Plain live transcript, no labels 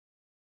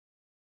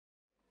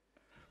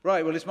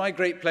Right, well, it's my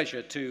great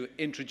pleasure to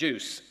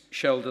introduce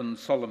Sheldon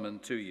Solomon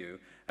to you.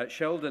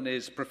 Sheldon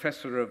is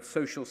Professor of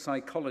Social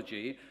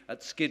Psychology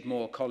at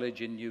Skidmore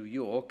College in New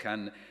York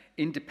and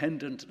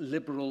Independent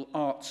Liberal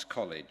Arts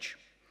College.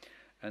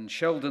 And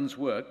Sheldon's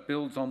work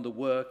builds on the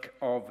work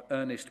of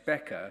Ernest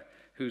Becker,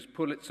 whose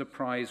Pulitzer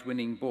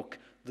Prize-winning book,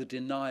 The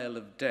Denial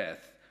of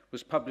Death,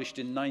 was published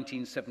in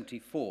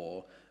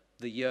 1974,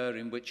 the year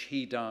in which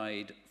he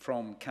died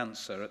from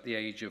cancer at the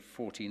age of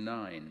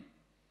 49.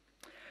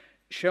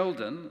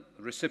 Sheldon,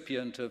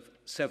 recipient of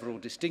several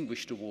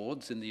distinguished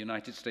awards in the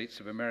United States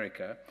of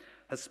America,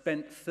 has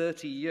spent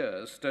 30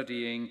 years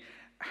studying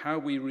how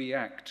we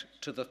react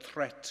to the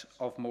threat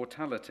of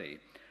mortality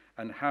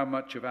and how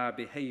much of our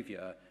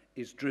behavior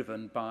is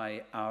driven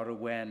by our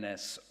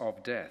awareness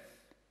of death.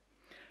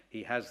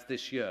 He has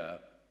this year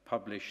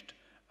published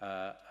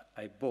a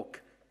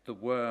book, The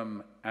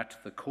Worm at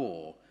the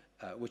Core,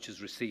 which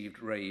has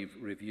received rave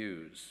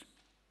reviews.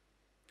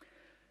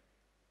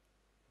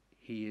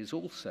 He is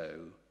also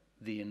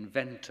the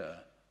inventor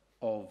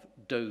of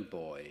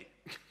Doughboy,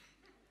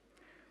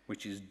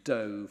 which is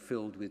dough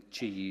filled with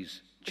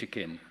cheese,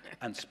 chicken,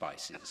 and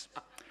spices.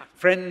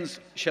 Friends,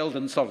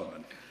 Sheldon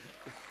Solomon.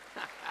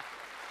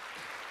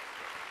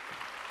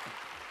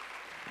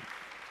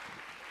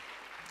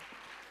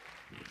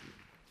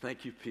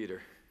 Thank you,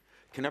 Peter.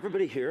 Can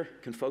everybody hear?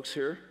 Can folks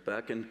hear?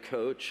 Back in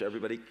coach,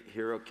 everybody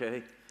hear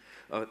okay?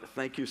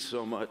 Thank you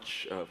so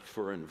much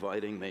for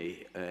inviting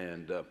me,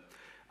 and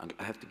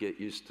I have to get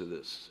used to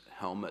this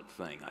helmet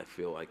thing. I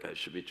feel like I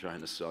should be trying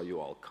to sell you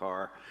all a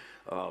car,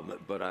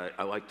 but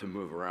I like to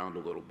move around a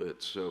little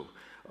bit, so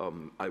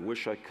I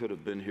wish I could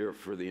have been here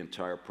for the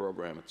entire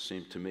program. It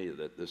seemed to me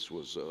that this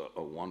was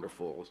a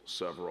wonderful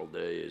several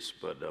days,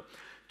 but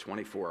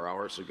 24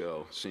 hours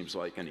ago seems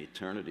like an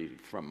eternity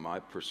from my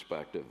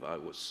perspective. I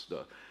was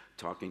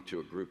talking to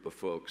a group of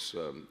folks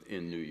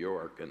in New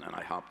York, and then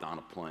I hopped on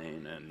a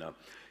plane, and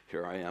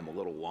here I am, a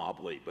little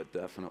wobbly, but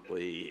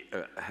definitely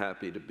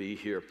happy to be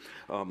here.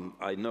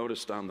 I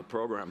noticed on the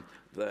program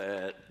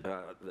that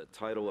the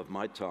title of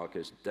my talk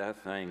is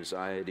Death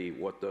Anxiety,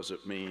 What Does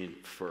It Mean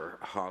for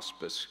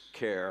Hospice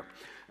Care?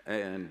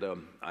 And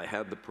I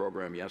had the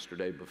program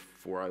yesterday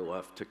before I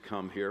left to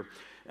come here.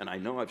 And I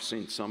know I've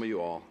seen some of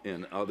you all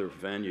in other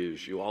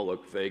venues. You all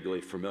look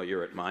vaguely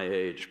familiar at my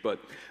age. But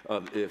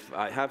if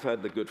I have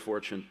had the good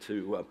fortune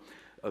to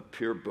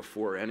appear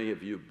before any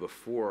of you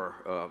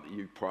before,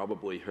 you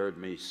probably heard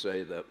me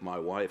say that my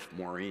wife,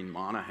 Maureen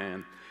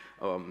Monahan,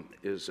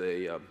 is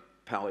a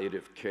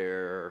palliative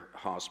care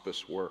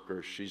hospice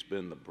worker. She's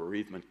been the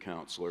bereavement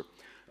counselor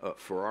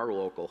for our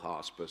local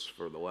hospice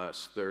for the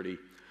last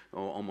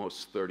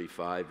almost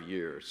 35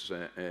 years,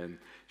 and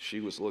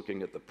she was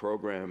looking at the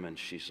program, and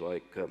she's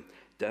like,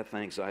 death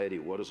anxiety,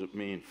 what does it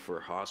mean for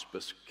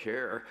hospice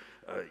care?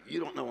 You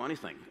don't know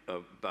anything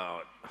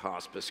about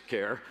hospice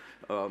care.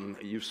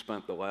 You've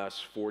spent the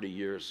last 40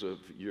 years of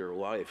your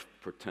life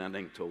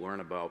pretending to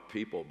learn about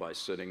people by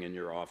sitting in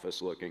your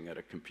office looking at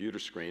a computer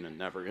screen and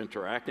never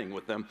interacting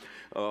with them,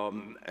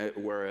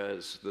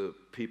 whereas the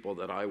people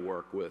that I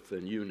work with,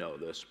 and you know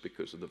this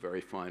because of the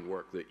very fine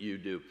work that you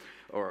do,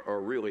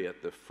 are really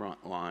at the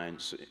front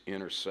lines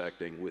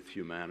intersecting with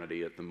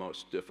humanity at the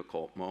most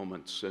difficult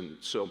moments. And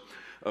so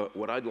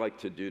what I'd like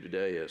to do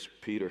today, as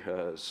Peter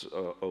has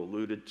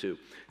alluded to,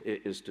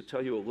 is to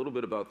tell you a little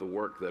bit about the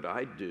work that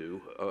I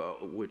do,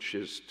 which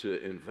is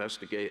to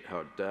investigate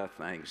how death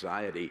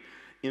anxiety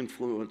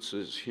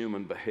influences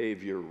human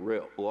behavior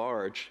writ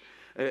large,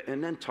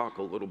 and then talk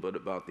a little bit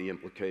about the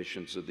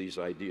implications of these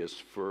ideas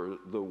for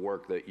the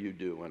work that you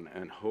do,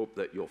 and hope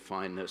that you'll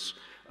find this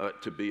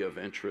to be of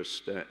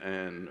interest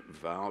and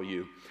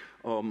value.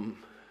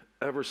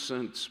 Ever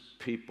since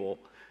people,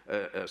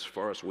 as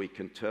far as we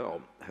can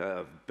tell,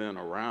 have been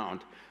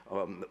around,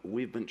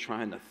 we've been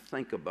trying to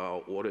think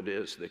about what it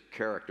is that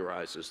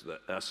characterizes the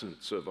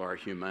essence of our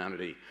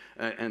humanity.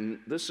 And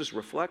this is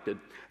reflected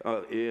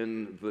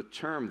in the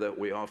term that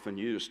we often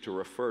use to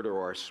refer to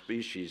our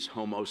species,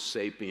 Homo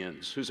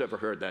sapiens. Who's ever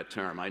heard that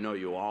term? I know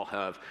you all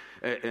have.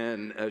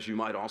 And as you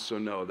might also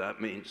know,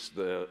 that means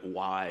the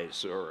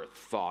wise or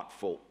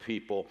thoughtful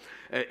people.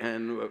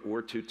 And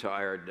we're too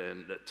tired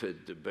to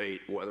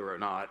debate whether or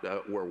not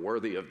we're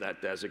worthy of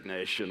that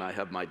designation. I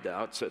have my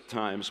doubts at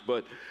times.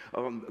 But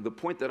the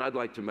point that I'd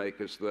like to make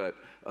is that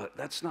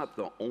that's not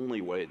the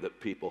only way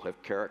that people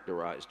have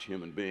characterized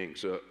human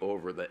beings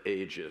over the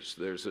ages.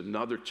 There's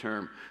another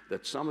term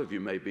that some of you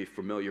may be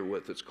familiar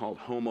with. It's called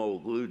Homo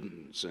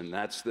ludens, and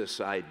that's this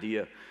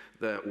idea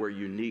that we're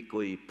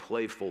uniquely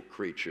playful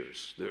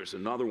creatures. There's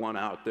another one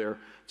out there,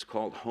 it's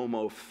called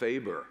Homo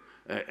faber,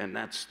 and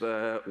that's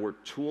we're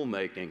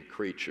tool-making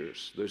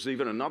creatures. There's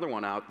even another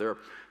one out there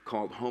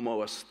called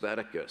Homo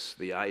aestheticus,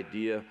 the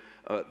idea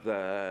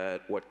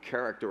that what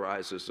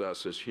characterizes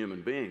us as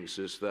human beings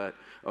is that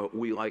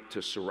we like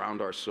to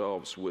surround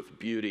ourselves with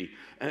beauty.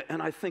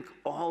 And I think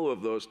all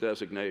of those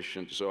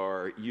designations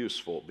are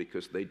useful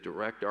because they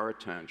direct our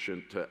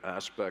attention to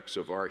aspects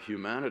of our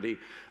humanity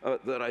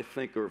that I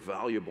think are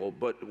valuable.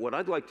 But what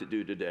I'd like to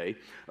do today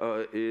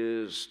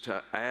is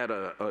to add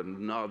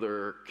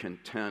another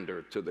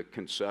contender to the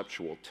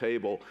conceptual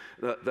table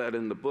that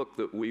in the book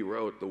that we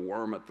wrote, The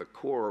Worm at the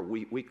Core,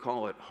 we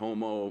call it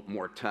Homo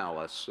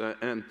Mortalis.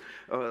 And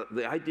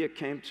the idea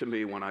came to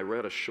me when I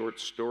read a short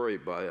story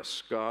by a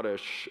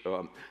Scottish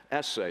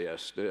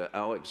essayist,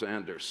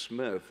 Alexander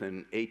Smith,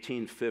 in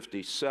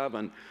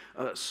 1857.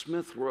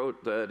 Smith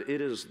wrote that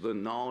it is the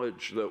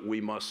knowledge that we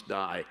must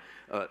die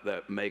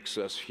that makes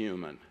us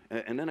human.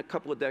 And then a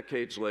couple of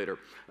decades later,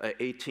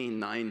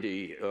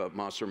 1890,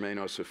 más o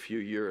menos a few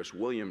years,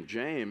 William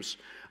James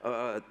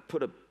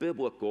put a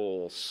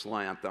biblical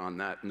slant on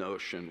that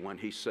notion when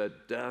he said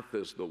death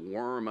is the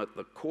worm at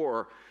the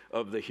core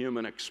of the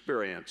human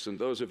experience. And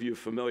those of you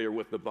familiar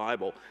with the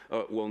Bible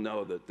will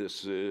know that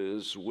this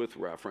is with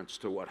reference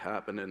to what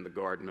happened in the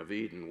Garden of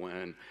Eden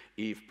when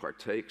Eve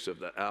partakes of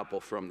the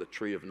apple from the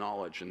tree of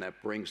knowledge, and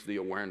that brings the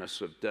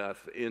awareness of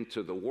death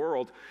into the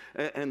world.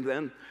 And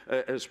then,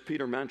 as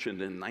Peter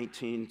mentioned, in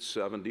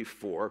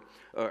 1974,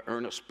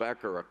 Ernest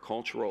Becker, a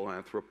cultural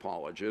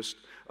anthropologist,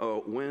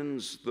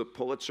 wins the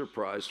Pulitzer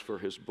Prize for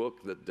his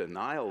book, The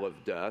Denial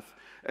of Death.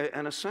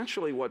 And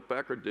essentially what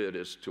Becker did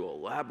is to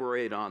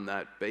elaborate on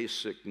that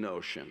basic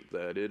notion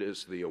that it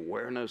is the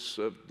awareness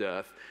of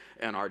death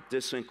and our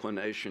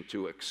disinclination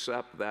to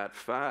accept that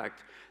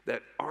fact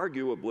that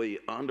arguably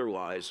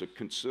underlies a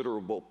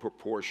considerable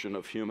proportion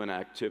of human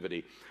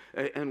activity.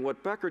 And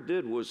what Becker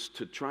did was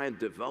to try and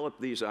develop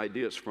these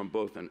ideas from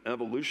both an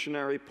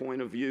evolutionary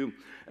point of view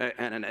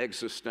and an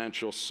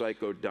existential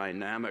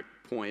psychodynamic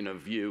point of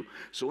view.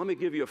 So let me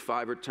give you a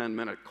 5 or 10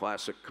 minute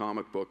classic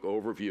comic book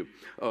overview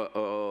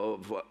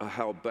of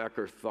how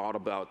Becker thought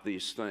about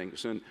these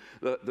things. And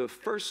the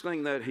first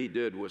thing that he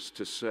did was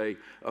to say,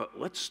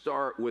 let's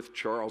start with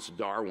Charles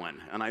Darwin.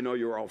 And I know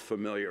you're all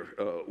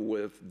familiar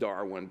with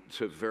Darwin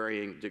to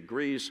varying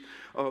degrees,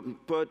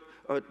 but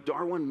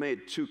Darwin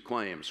made 2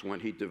 claims when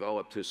he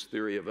developed his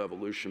theory of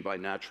evolution by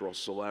natural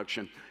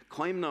selection.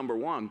 Claim number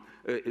 1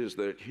 is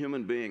that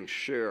human beings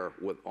share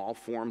with all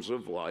forms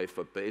of life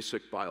a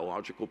basic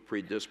biological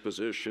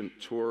predisposition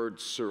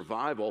towards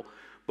survival,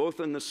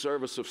 both in the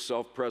service of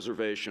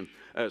self-preservation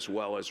as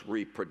well as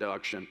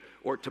reproduction.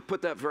 Or to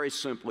put that very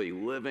simply,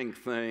 living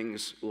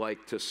things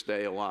like to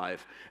stay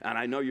alive. And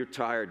I know you're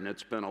tired and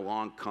it's been a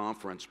long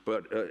conference,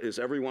 but is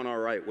everyone all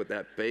right with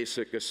that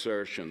basic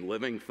assertion,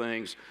 living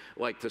things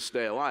like to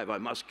stay alive? I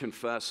must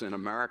confess, in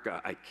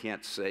America, I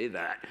can't say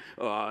that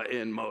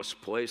in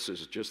most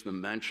places. Just the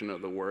mention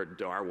of the word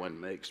Darwin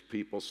makes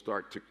people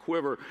start to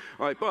quiver.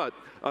 All right, but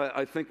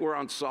I think we're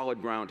on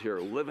solid ground here.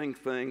 Living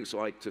things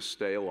like to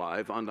stay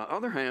alive. On the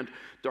other hand,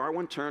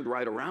 Darwin turned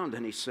right around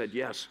and he said,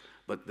 yes,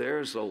 but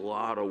there's a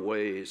lot of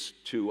ways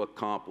to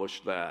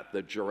accomplish that.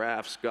 The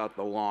giraffe's got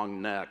the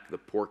long neck, the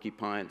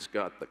porcupine's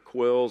got the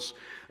quills,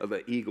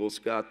 the eagle's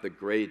got the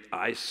great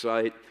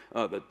eyesight,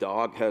 the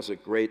dog has a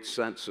great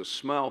sense of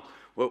smell.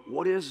 But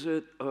what is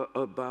it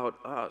about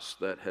us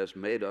that has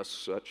made us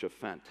such a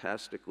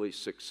fantastically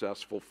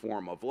successful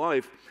form of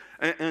life?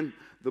 And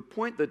the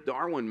point that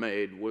Darwin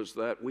made was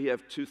that we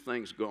have 2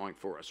 things going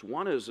for us.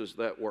 One is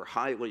that we're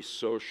highly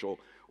social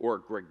or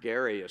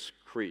gregarious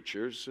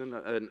creatures,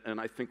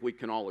 and I think we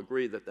can all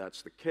agree that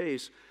that's the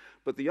case.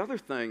 But the other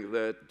thing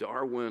that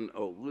Darwin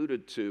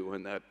alluded to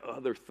and that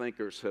other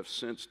thinkers have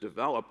since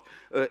developed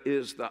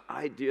is the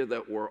idea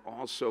that we're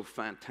also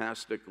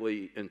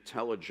fantastically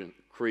intelligent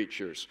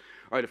creatures.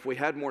 All right, if we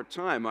had more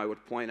time, I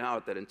would point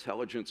out that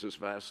intelligence is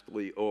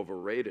vastly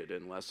overrated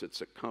unless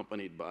it's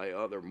accompanied by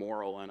other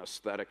moral and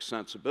aesthetic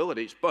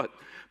sensibilities. But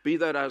be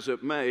that as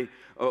it may,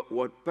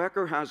 what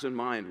Becker has in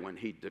mind when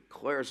he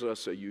declares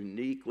us a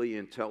uniquely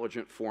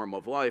intelligent form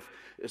of life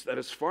is that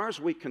as far as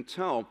we can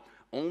tell,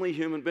 only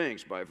human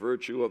beings, by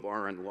virtue of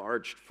our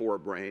enlarged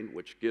forebrain,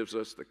 which gives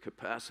us the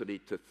capacity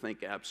to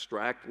think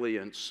abstractly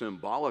and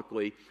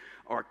symbolically,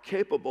 are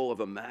capable of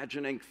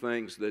imagining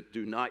things that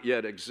do not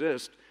yet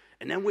exist,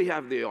 and then we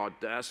have the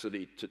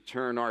audacity to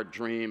turn our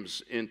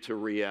dreams into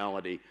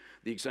reality.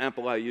 The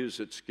example I use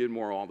at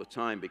Skidmore all the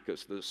time,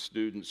 because the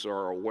students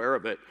are aware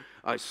of it,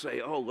 I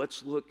say, oh,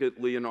 let's look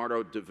at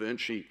Leonardo da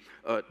Vinci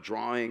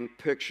drawing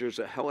pictures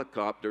of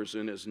helicopters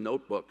in his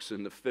notebooks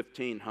in the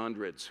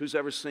 1500s. Who's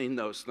ever seen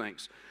those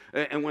things?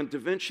 And when da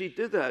Vinci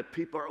did that,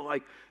 people are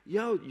like,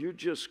 yo, you're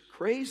just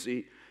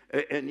crazy.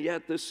 And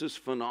yet this is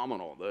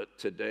phenomenal that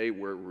today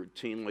we're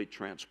routinely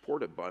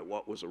transported by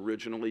what was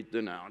originally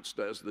denounced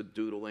as the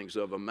doodlings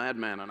of a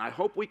madman. And I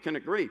hope we can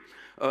agree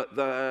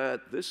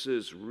that this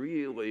is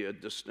really a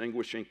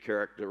distinguishing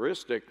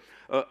characteristic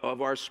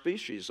of our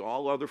species.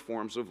 All other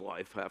forms of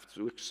life have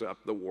to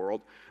accept the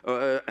world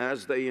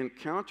as they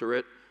encounter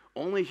it.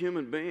 Only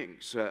human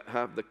beings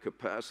have the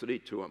capacity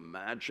to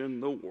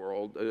imagine the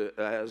world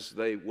as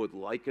they would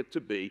like it to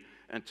be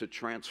and to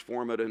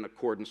transform it in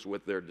accordance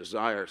with their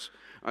desires.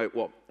 All right,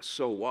 well,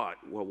 so what?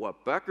 Well,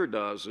 what Becker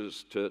does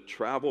is to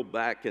travel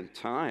back in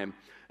time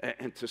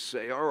and to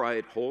say, all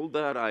right, hold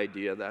that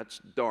idea, that's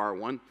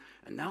Darwin,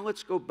 and now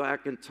let's go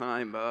back in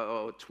time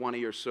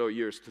 20 or so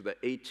years to the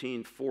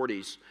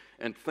 1840s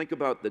and think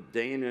about the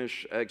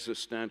Danish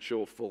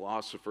existential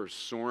philosopher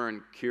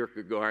Søren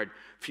Kierkegaard.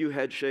 A few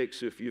head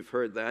shakes if you've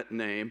heard that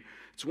name.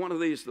 It's one of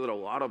these that a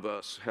lot of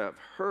us have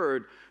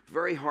heard,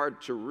 very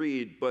hard to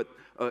read, but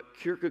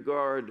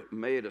Kierkegaard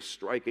made a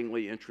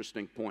strikingly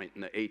interesting point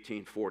in the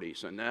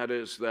 1840s, and that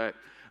is that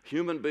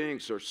human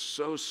beings are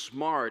so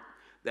smart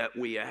that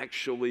we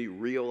actually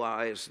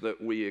realize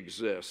that we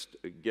exist.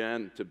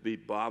 Again, to be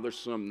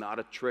bothersome, not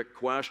a trick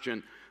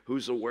question.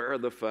 Who's aware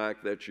of the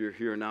fact that you're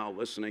here now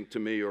listening to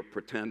me or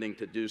pretending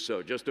to do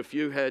so? Just a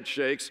few head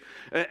shakes.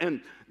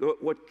 And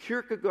what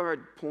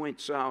Kierkegaard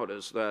points out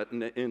is that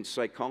in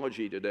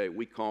psychology today,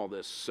 we call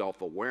this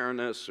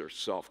self-awareness or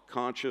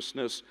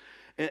self-consciousness.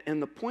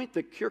 And the point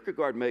that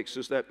Kierkegaard makes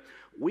is that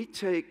we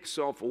take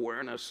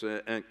self-awareness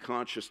and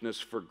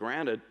consciousness for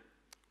granted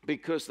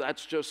because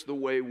that's just the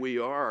way we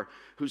are.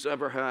 Who's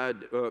ever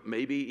had,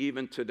 maybe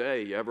even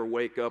today, you ever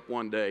wake up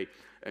one day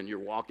and you're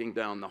walking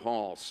down the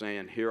hall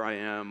saying, here I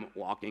am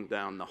walking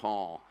down the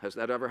hall. Has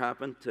that ever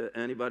happened to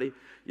anybody?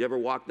 You ever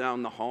walk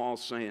down the hall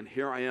saying,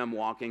 here I am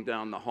walking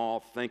down the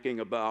hall, thinking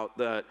about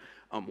that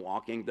I'm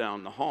walking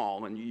down the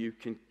hall, and you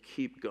can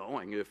keep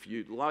going if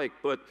you'd like.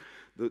 But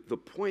the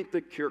point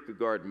that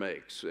Kierkegaard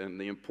makes, and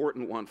the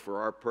important one for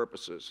our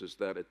purposes, is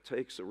that it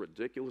takes a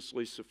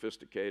ridiculously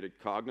sophisticated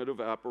cognitive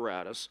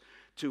apparatus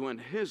to, in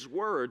his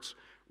words,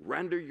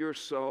 render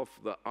yourself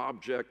the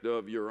object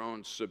of your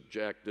own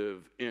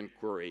subjective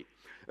inquiry.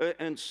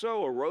 And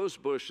so a rose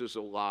bush is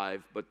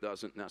alive but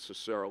doesn't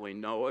necessarily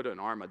know it. An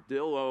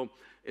armadillo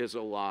is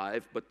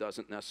alive but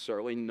doesn't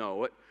necessarily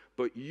know it.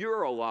 But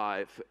you're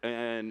alive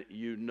and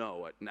you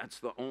know it. And that's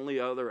the only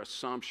other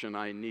assumption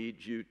I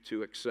need you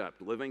to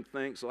accept. Living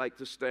things like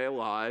to stay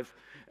alive,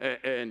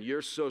 and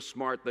you're so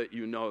smart that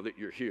you know that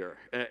you're here.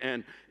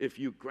 And if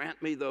you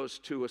grant me those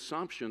two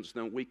assumptions,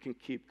 then we can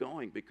keep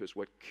going, because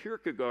what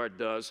Kierkegaard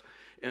does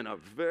in a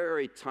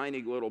very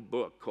tiny little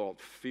book called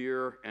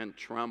Fear and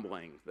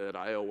Trembling that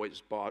I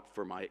always bought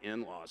for my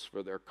in-laws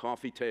for their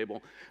coffee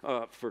table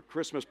for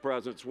Christmas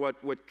presents,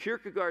 what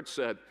Kierkegaard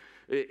said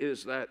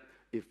is that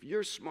if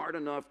you're smart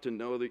enough to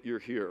know that you're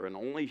here, and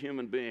only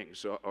human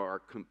beings are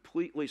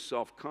completely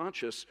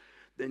self-conscious,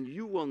 then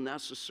you will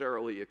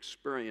necessarily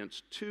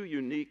experience two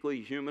uniquely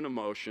human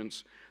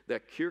emotions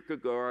that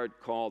Kierkegaard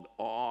called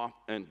awe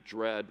and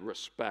dread,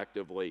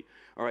 respectively.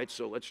 All right,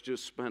 so let's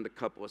just spend a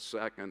couple of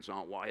seconds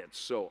on why it's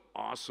so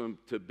awesome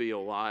to be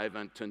alive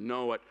and to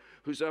know it.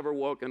 Who's ever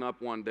woken up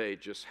one day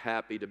just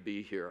happy to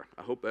be here?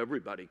 I hope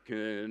everybody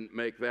can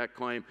make that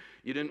claim.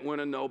 You didn't win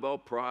a Nobel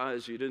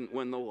Prize, you didn't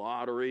win the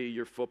lottery,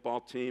 your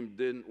football team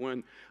didn't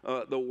win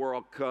the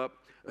World Cup.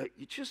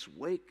 You just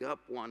wake up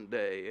one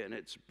day and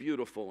it's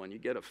beautiful, and you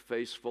get a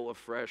face full of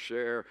fresh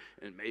air,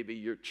 and maybe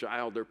your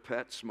child or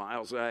pet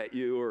smiles at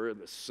you, or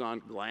the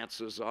sun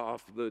glances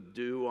off the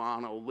dew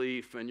on a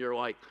leaf, and you're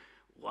like,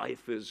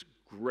 life is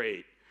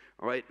great.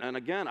 All right, and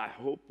again, I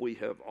hope we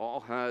have all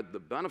had the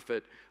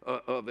benefit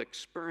of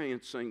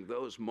experiencing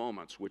those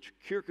moments, which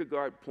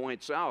Kierkegaard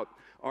points out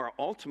are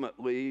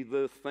ultimately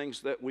the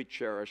things that we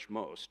cherish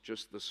most,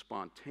 just the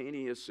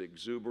spontaneous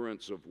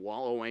exuberance of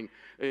wallowing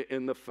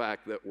in the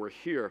fact that we're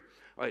here.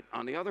 All right,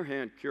 on the other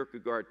hand,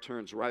 Kierkegaard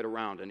turns right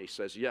around and he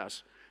says,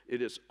 yes,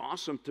 it is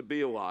awesome to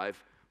be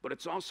alive, but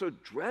it's also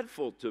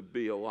dreadful to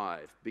be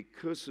alive,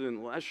 because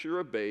unless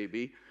you're a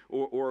baby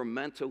or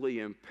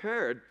mentally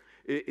impaired,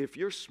 if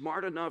you're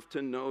smart enough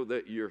to know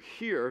that you're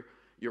here,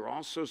 you're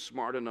also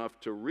smart enough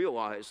to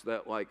realize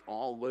that, like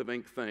all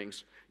living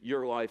things,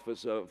 your life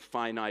is of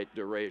finite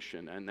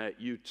duration, and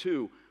that you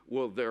too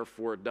will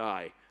therefore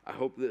die. I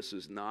hope this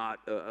is not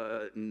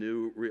a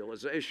new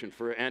realization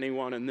for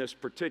anyone in this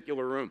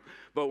particular room.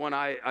 But when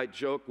I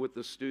joke with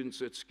the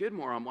students at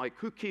Skidmore, I'm like,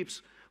 who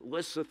keeps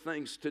lists of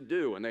things to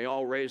do? And they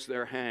all raise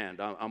their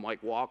hand. I'm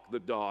like, walk the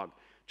dog,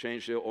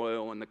 change the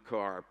oil in the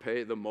car,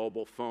 pay the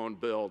mobile phone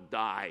bill,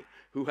 die.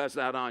 Who has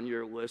that on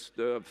your list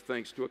of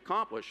things to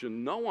accomplish?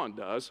 And no one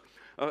does,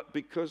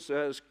 because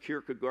as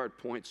Kierkegaard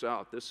points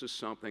out, this is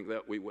something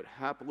that we would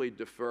happily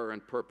defer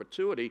in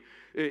perpetuity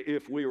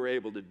if we were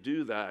able to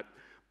do that.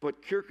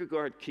 But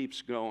Kierkegaard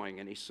keeps going,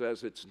 and he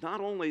says it's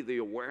not only the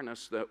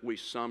awareness that we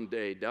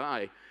someday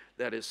die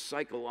that is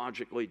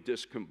psychologically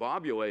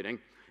discombobulating,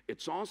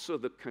 it's also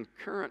the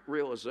concurrent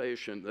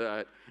realization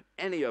that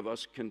any of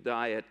us can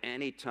die at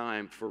any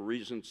time for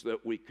reasons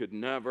that we could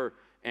never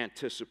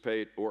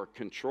anticipate or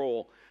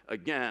control.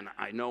 Again,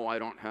 I know I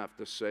don't have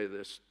to say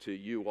this to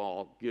you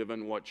all,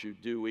 given what you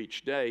do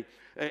each day,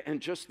 and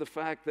just the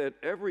fact that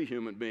every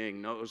human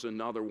being knows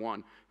another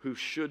one who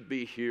should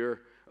be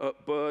here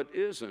but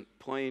isn't.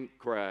 Plane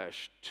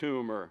crash,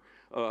 tumor,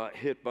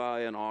 hit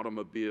by an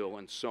automobile,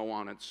 and so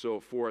on and so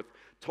forth.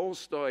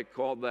 Tolstoy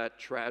called that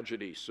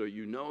tragedy. So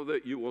you know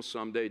that you will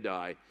someday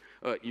die.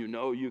 You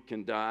know you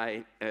can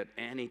die at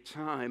any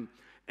time.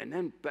 And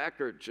then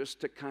Becker,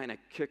 just to kind of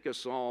kick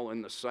us all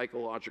in the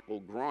psychological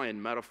groin,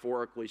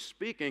 metaphorically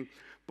speaking,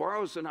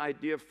 borrows an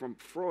idea from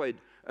Freud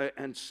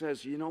and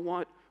says, you know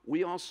what?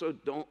 We also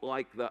don't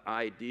like the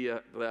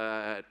idea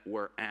that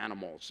we're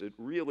animals. It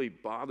really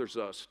bothers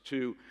us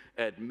to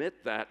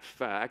admit that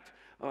fact.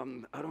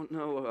 I don't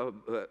know,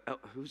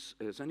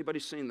 has anybody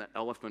seen the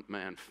Elephant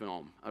Man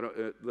film?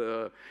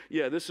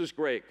 Yeah, this is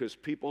great because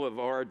people of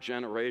our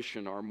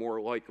generation are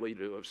more likely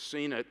to have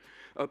seen it.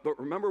 But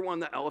remember when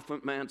the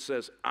Elephant Man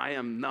says, "I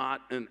am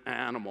not an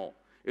animal."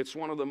 It's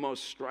one of the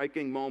most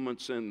striking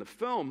moments in the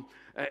film,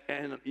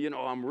 and you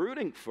know, I'm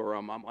rooting for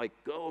him. I'm like,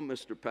 go,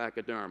 Mr.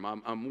 Pachyderm,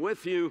 I'm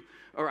with you,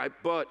 all right,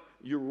 but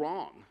you're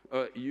wrong.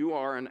 You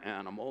are an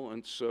animal,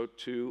 and so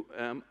too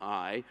am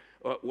I.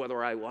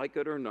 Whether I like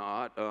it or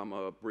not, I'm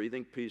a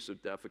breathing piece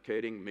of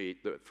defecating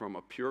meat that from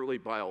a purely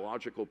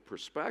biological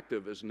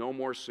perspective is no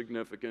more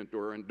significant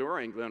or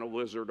enduring than a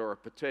lizard or a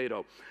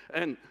potato.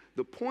 And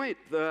the point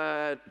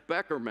that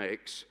Becker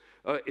makes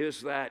is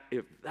that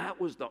if that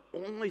was the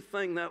only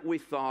thing that we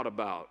thought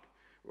about,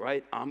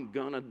 right, I'm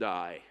gonna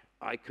die.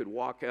 I could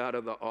walk out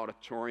of the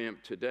auditorium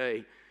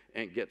today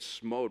and get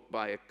smote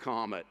by a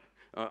comet.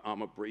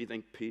 I'm a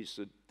breathing piece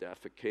of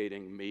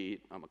defecating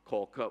meat. I'm a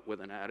cold cut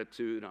with an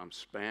attitude. I'm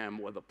spam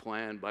with a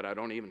plan, but I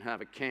don't even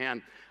have a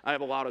can. I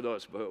have a lot of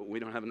those, but we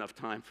don't have enough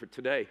time for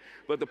today.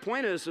 But the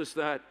point is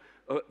that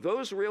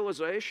those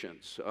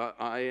realizations,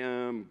 I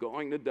am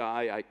going to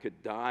die. I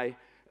could die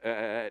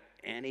at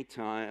any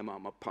time.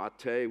 I'm a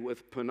pate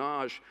with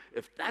panache.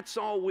 If that's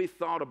all we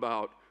thought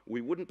about, we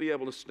wouldn't be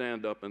able to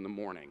stand up in the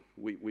morning.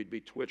 We'd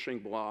be twitching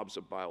blobs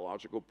of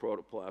biological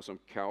protoplasm,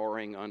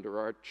 cowering under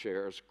our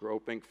chairs,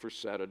 groping for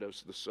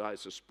sedatives the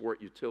size of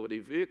sport utility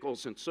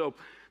vehicles. And so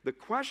the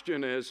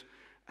question is,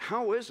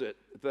 how is it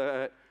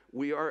that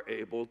we are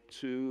able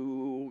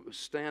to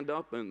stand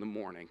up in the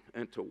morning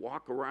and to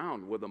walk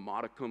around with a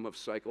modicum of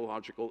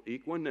psychological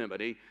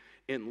equanimity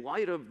in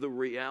light of the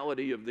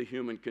reality of the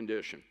human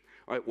condition?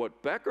 All right,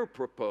 what Becker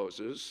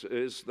proposes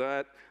is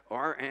that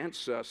our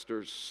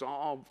ancestors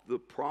solved the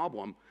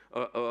problem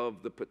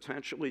of the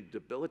potentially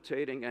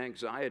debilitating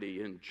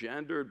anxiety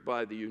engendered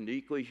by the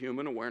uniquely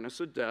human awareness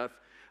of death,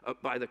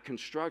 by the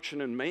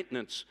construction and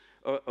maintenance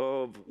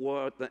of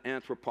what the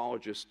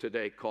anthropologists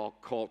today call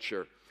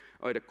culture.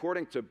 All right,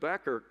 according to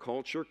Becker,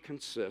 culture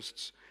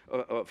consists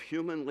of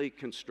humanly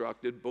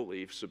constructed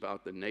beliefs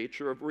about the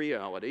nature of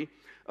reality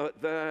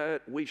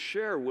that we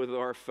share with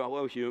our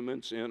fellow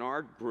humans in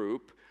our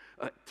group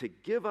to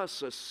give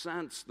us a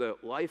sense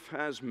that life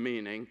has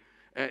meaning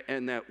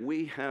and that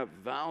we have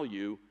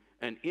value,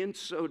 and in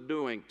so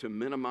doing to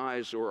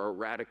minimize or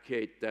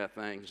eradicate death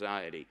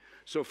anxiety.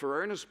 So for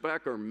Ernest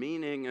Becker,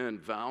 meaning and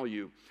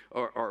value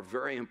are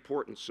very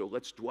important, so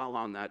let's dwell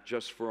on that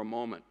just for a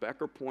moment.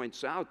 Becker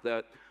points out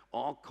that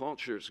all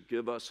cultures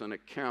give us an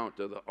account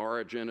of the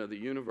origin of the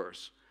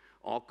universe.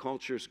 All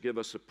cultures give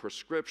us a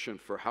prescription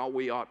for how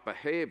we ought to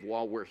behave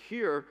while we're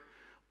here.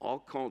 All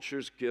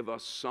cultures give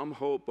us some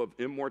hope of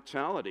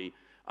immortality,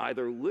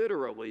 either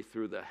literally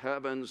through the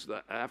heavens,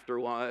 the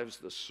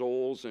afterlives, the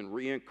souls and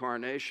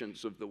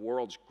reincarnations of the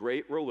world's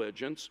great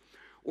religions,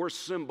 or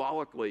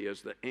symbolically,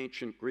 as the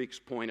ancient Greeks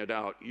pointed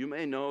out. You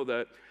may know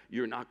that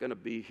you're not going to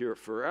be here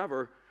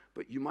forever,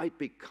 but you might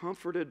be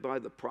comforted by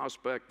the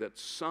prospect that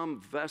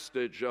some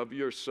vestige of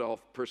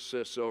yourself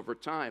persists over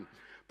time,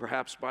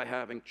 perhaps by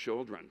having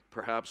children,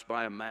 perhaps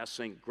by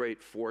amassing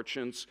great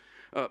fortunes,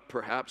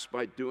 perhaps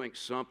by doing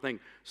something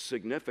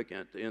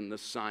significant in the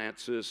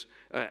sciences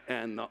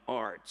and the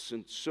arts.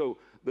 And so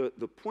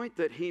the point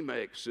that he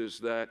makes is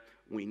that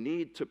we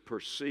need to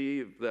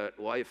perceive that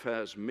life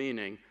has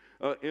meaning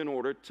in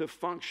order to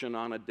function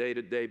on a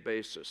day-to-day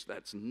basis.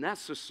 That's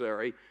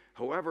necessary.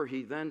 However,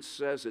 he then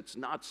says it's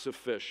not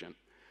sufficient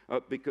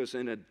because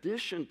in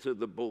addition to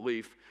the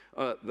belief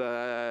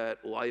that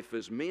life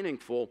is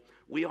meaningful,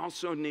 we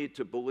also need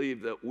to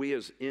believe that we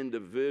as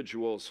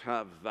individuals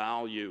have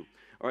value.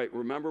 All right,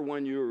 remember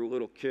when you were a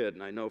little kid,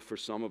 and I know for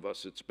some of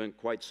us it's been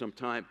quite some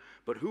time,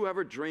 but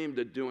whoever dreamed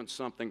of doing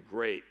something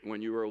great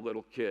when you were a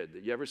little kid?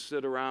 Did you ever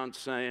sit around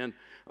saying,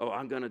 oh,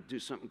 I'm going to do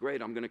something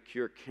great, I'm going to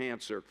cure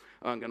cancer,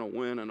 I'm going to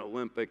win an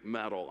Olympic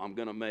medal, I'm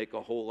going to make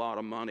a whole lot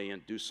of money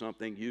and do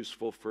something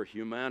useful for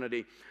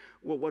humanity?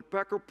 Well, what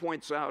Becker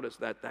points out is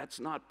that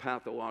that's not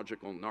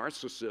pathological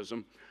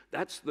narcissism,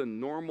 that's the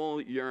normal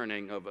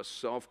yearning of a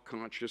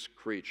self-conscious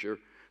creature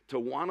to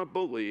want to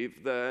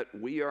believe that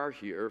we are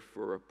here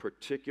for a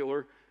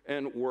particular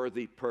and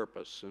worthy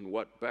purpose. And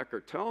what Becker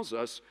tells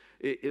us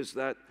is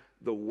that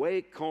the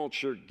way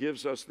culture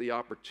gives us the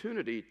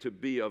opportunity to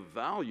be of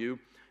value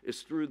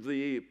is through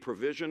the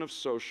provision of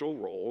social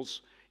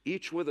roles,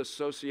 each with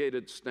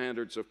associated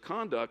standards of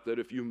conduct that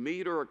if you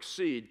meet or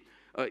exceed,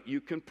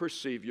 you can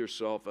perceive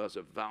yourself as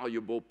a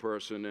valuable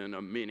person in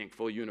a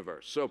meaningful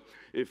universe. So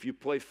if you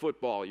play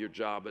football, your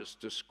job is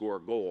to score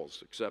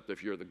goals, except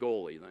if you're the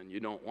goalie, then you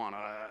don't want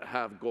to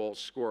have goals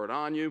scored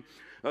on you.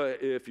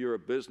 If you're a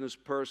business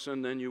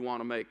person, then you want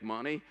to make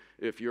money.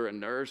 If you're a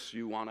nurse,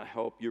 you want to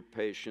help your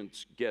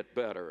patients get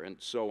better, and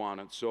so on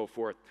and so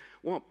forth.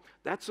 Well,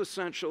 that's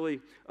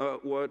essentially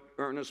what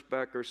Ernest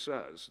Becker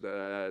says,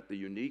 that the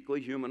uniquely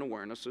human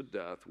awareness of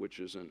death, which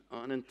is an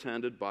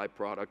unintended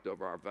byproduct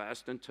of our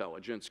vast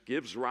intelligence,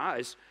 gives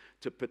rise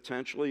to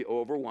potentially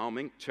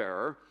overwhelming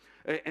terror,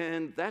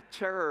 and that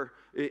terror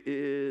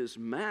is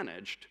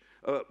managed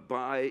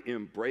by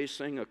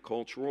embracing a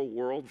cultural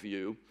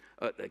worldview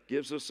that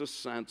gives us a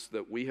sense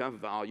that we have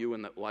value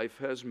and that life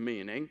has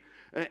meaning,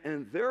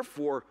 and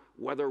therefore,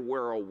 whether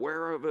we're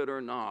aware of it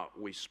or not,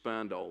 we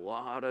spend a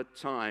lot of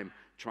time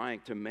trying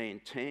to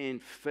maintain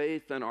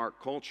faith in our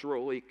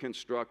culturally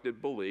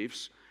constructed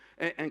beliefs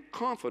and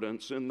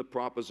confidence in the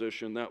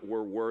proposition that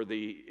we're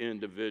worthy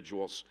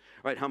individuals.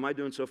 All right, how am I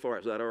doing so far?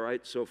 Is that all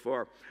right so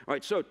far? All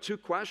right, so 2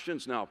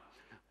 questions now.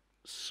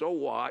 So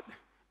what,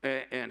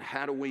 and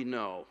how do we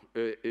know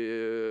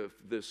if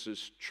this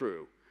is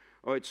true?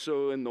 All right,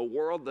 so in the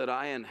world that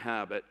I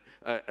inhabit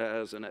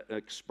as an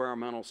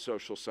experimental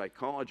social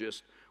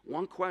psychologist,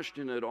 one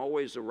question that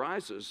always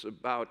arises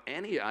about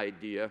any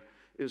idea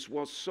is,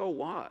 well, so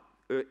what?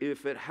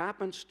 If it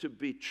happens to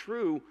be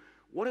true,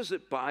 what does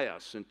it buy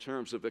us in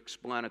terms of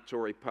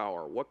explanatory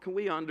power? What can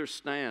we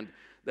understand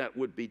that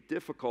would be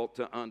difficult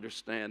to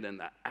understand in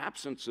the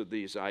absence of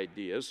these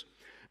ideas?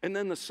 And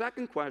then the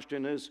second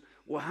question is,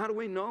 well, how do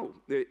we know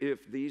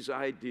if these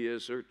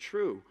ideas are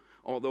true?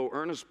 Although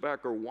Ernest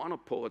Becker won a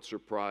Pulitzer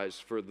Prize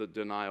for the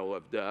denial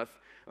of death,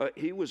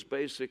 he was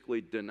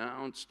basically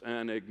denounced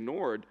and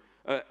ignored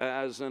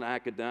as an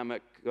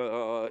academic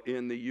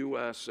in the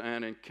US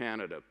and in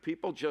Canada.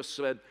 People just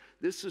said,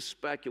 this is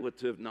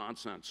speculative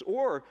nonsense,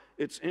 or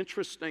it's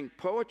interesting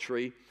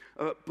poetry,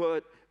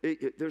 but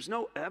there's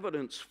no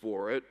evidence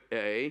for it,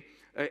 A,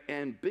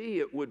 and B,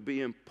 it would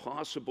be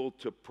impossible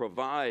to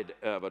provide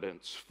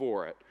evidence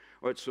for it.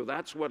 All right, so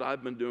that's what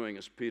I've been doing,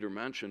 as Peter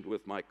mentioned,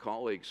 with my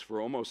colleagues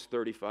for almost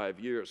 35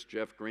 years.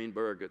 Jeff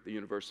Greenberg at the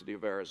University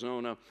of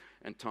Arizona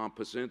and Tom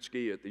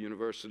Pazinski at the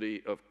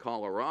University of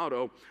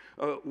Colorado.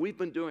 We've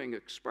been doing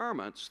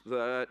experiments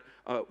that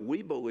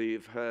we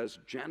believe has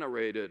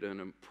generated an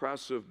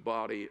impressive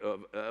body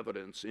of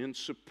evidence in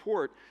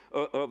support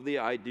of the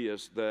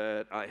ideas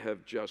that I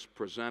have just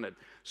presented.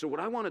 So what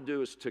I want to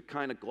do is to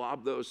kind of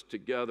glob those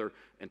together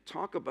and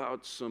talk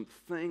about some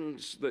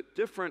things, that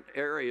different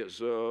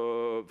areas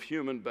of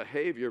human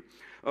behavior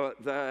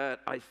that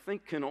I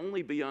think can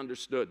only be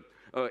understood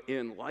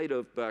in light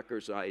of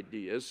Becker's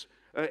ideas.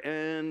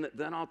 And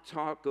then I'll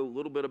talk a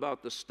little bit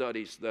about the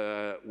studies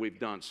that we've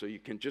done, so you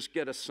can just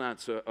get a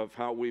sense of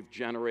how we've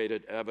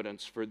generated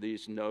evidence for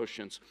these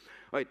notions.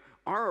 Right.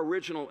 Our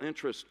original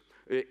interest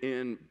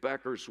in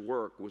Becker's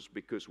work was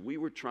because we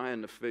were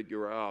trying to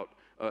figure out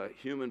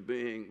human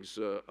beings'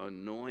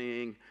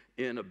 annoying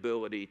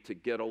inability to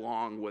get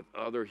along with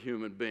other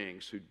human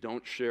beings who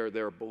don't share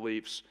their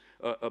beliefs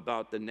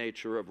about the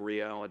nature of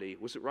reality.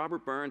 Was it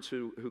Robert Burns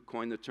who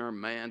coined the term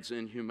man's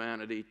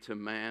inhumanity to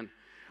man?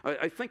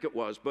 I think it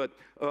was, but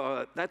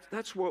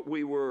that's what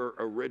we were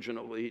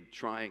originally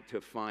trying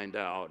to find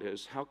out,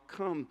 is how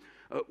come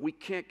we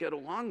can't get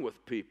along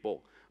with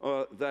people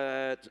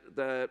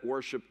that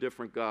worship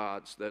different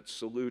gods, that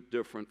salute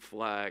different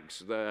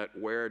flags, that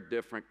wear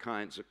different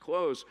kinds of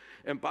clothes.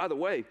 And by the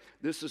way,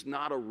 this is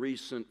not a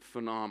recent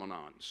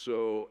phenomenon.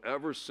 So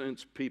ever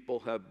since people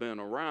have been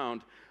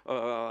around,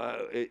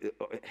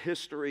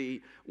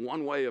 history,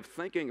 one way of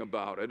thinking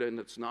about it, and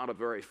it's not a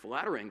very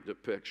flattering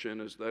depiction,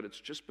 is that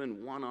it's just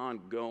been one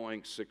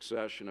ongoing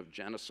succession of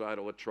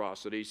genocidal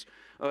atrocities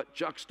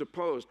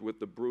juxtaposed with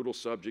the brutal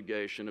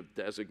subjugation of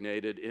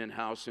designated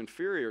in-house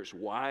inferiors.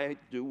 Why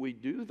do we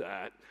do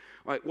that?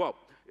 Right, well,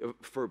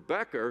 for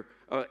Becker,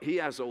 he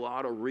has a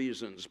lot of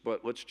reasons,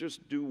 but let's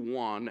just do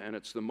one, and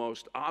it's the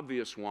most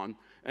obvious one,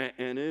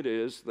 and it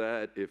is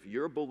that if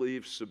your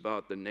beliefs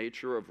about the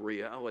nature of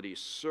reality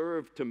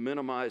serve to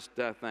minimize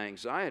death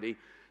anxiety,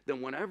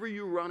 then whenever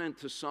you run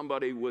into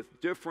somebody with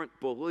different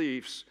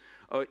beliefs,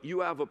 you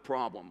have a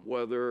problem,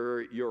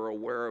 whether you're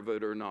aware of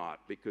it or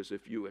not, because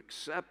if you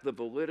accept the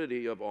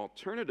validity of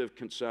alternative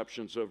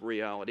conceptions of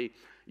reality,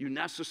 you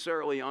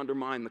necessarily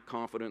undermine the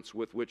confidence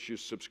with which you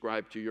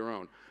subscribe to your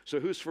own. So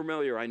who's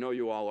familiar, I know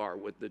you all are,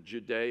 with the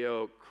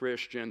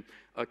Judeo-Christian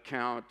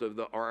account of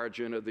the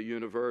origin of the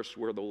universe,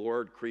 where the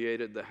Lord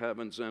created the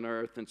heavens and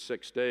earth in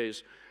 6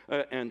 days,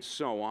 and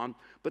so on.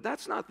 But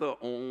that's not the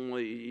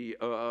only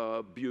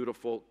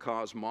beautiful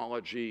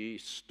cosmology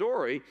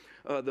story.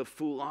 The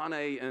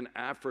Fulani in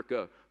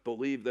Africa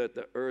believe that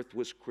the earth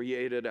was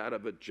created out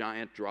of a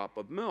giant drop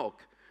of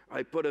milk.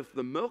 Right? But if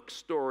the milk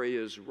story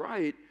is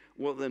right,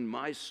 well, then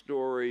my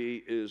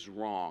story is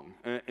wrong.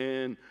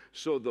 And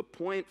so the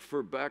point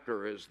for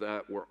Becker is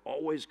that we're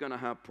always going to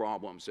have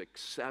problems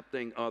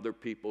accepting other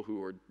people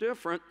who are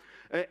different,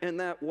 and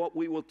that what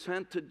we will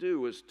tend to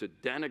do is to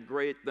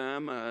denigrate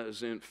them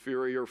as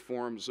inferior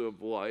forms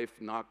of life,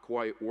 not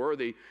quite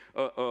worthy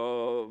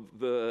of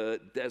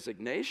the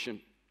designation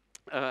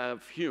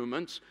of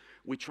humans.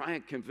 We try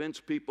and convince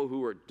people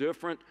who are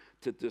different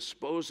to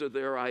dispose of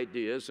their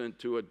ideas and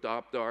to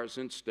adopt ours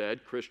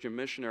instead. Christian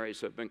missionaries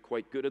have been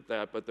quite good at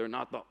that, but they're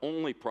not the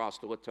only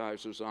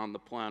proselytizers on the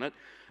planet.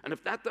 And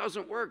if that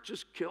doesn't work,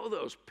 just kill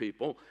those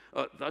people,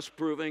 thus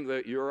proving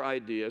that your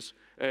ideas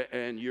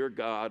and your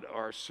God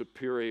are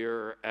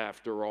superior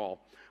after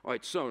all. All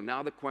right, so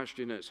now the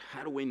question is,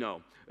 how do we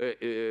know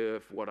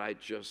if what I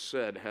just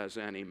said has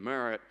any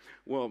merit?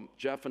 Well,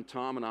 Jeff and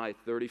Tom and I,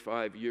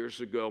 35 years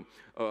ago,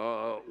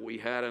 we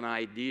had an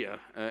idea,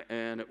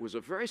 and it was a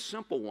very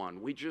simple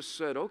one. We just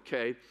said,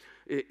 okay,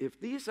 if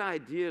these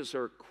ideas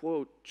are,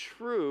 quote,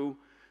 true,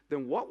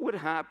 then what would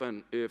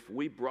happen if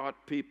we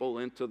brought people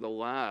into the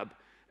lab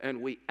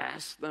and we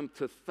asked them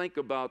to think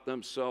about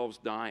themselves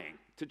dying,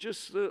 to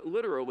just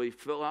literally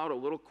fill out a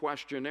little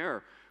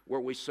questionnaire where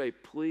we say,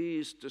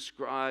 please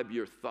describe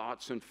your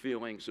thoughts and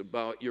feelings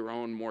about your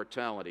own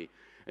mortality.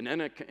 And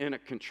then in a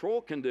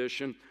control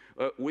condition,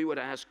 we would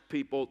ask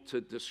people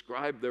to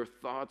describe their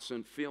thoughts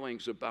and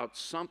feelings about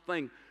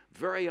something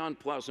very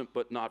unpleasant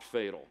but not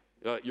fatal.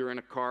 You're in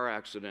a car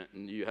accident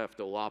and you have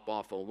to lop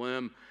off a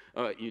limb.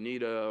 You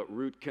need a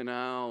root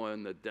canal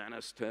and the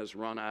dentist has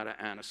run out of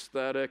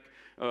anesthetic.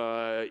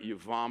 You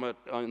vomit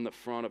in the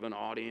front of an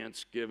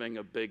audience giving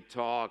a big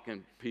talk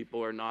and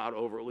people are not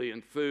overly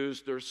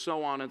enthused, or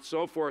so on and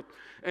so forth.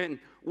 And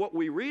what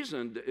we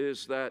reasoned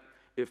is that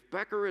if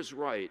Becker is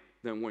right,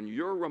 then when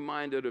you're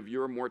reminded of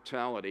your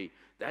mortality,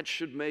 that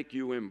should make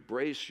you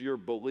embrace your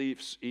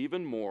beliefs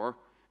even more.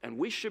 And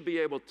we should be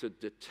able to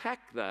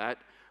detect that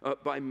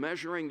by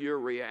measuring your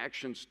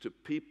reactions to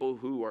people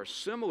who are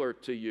similar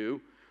to you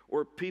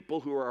or people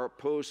who are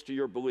opposed to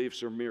your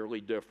beliefs or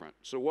merely different.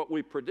 So what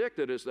we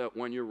predicted is that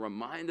when you're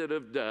reminded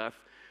of death,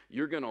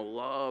 you're going to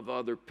love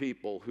other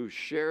people who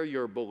share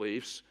your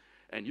beliefs,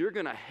 and you're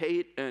going to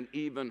hate and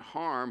even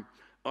harm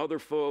other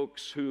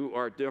folks who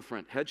are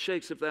different. Head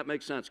shakes if that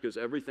makes sense, because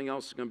everything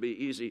else is going to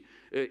be easy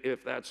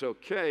if that's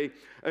okay.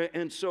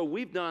 And so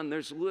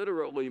there's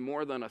literally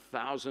more than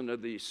 1,000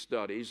 of these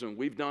studies, and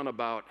we've done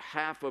about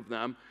half of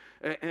them.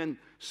 And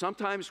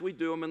sometimes we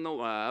do them in the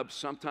lab,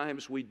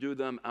 sometimes we do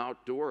them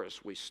outdoors.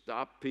 We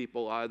stop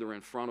people either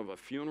in front of a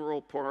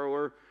funeral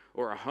parlor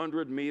or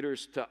 100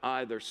 meters to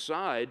either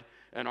side.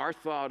 And our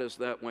thought is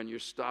that when you're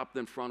stopped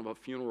in front of a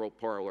funeral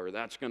parlor,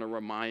 that's going to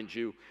remind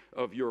you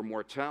of your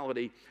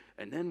mortality.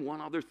 And then one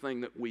other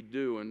thing that we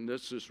do, and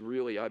this is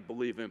really, I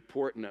believe,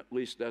 important, at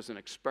least as an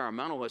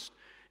experimentalist,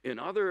 in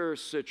other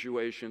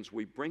situations,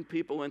 we bring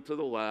people into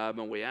the lab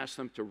and we ask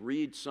them to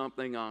read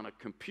something on a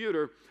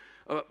computer,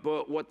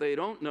 but what they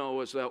don't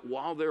know is that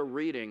while they're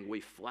reading, we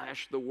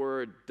flash the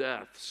word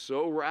death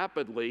so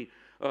rapidly,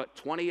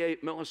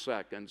 28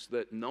 milliseconds,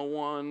 that no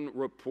one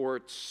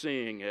reports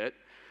seeing it.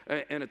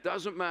 And it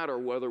doesn't matter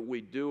whether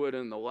we do it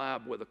in the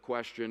lab with a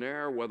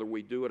questionnaire, whether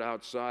we do it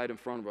outside in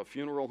front of a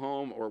funeral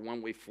home, or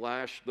when we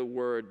flash the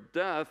word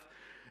death.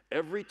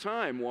 Every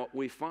time what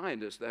we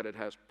find is that it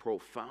has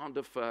profound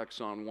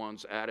effects on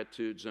one's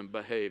attitudes and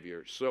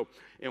behaviors. So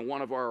in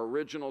one of our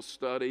original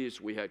studies,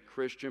 we had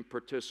Christian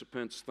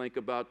participants think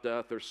about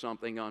death or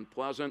something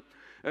unpleasant.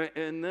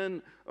 And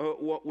then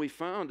what we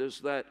found is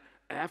that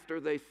after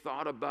they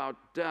thought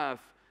about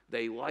death,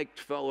 they liked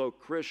fellow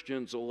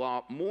Christians a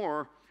lot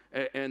more,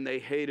 and they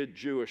hated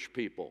Jewish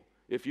people.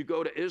 If you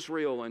go to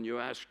Israel and you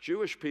ask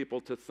Jewish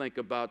people to think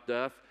about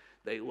death,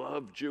 they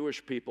love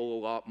Jewish people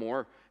a lot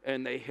more,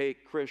 and they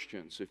hate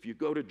Christians. If you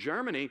go to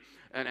Germany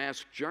and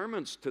ask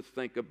Germans to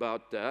think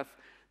about death,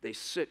 they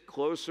sit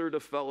closer to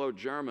fellow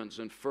Germans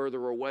and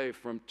further away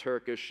from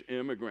Turkish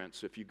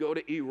immigrants. If you go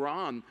to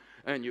Iran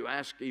and you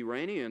ask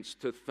Iranians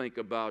to think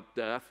about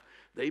death,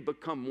 they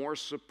become more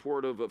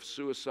supportive of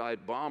suicide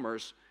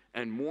bombers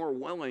and more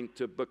willing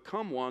to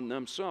become one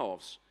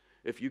themselves.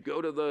 If you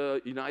go to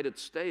the United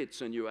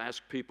States and you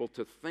ask people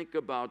to think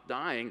about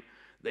dying,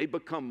 they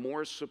become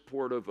more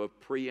supportive of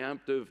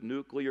preemptive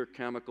nuclear,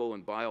 chemical,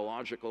 and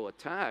biological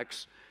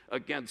attacks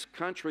against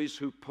countries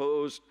who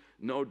pose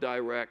no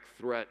direct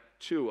threat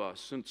to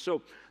us. And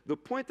so the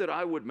point that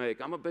I would make,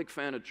 I'm a big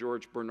fan of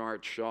George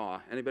Bernard Shaw.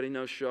 Anybody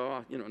know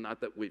Shaw? You know,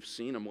 not that we've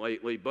seen him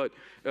lately, but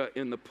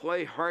in the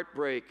play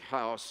Heartbreak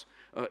House,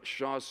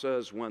 Shaw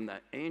says, when the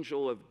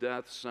angel of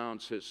death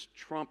sounds his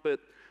trumpet,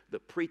 the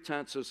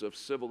pretenses of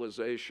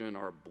civilization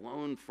are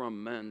blown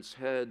from men's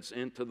heads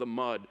into the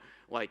mud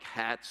like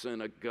hats in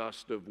a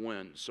gust of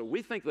wind. So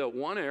we think that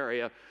one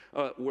area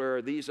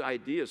where these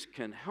ideas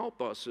can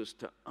help us is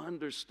to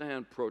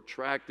understand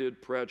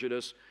protracted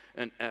prejudice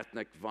and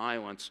ethnic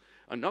violence.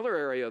 Another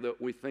area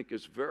that we think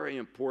is very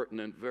important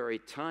and very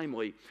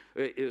timely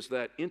is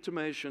that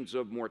intimations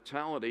of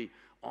mortality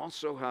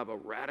also have a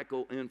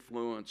radical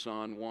influence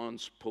on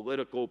one's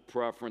political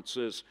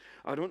preferences.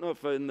 I don't know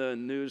if in the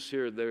news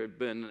here there had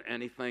been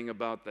anything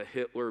about the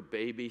Hitler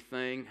baby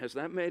thing. Has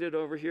that made it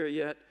over here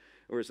yet?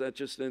 Or is that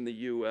just in the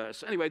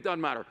U.S.? Anyway, it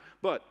doesn't matter.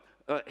 But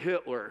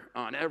Hitler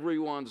on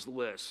everyone's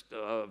list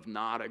of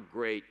not a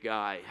great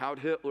guy. How'd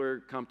Hitler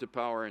come to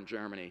power in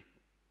Germany?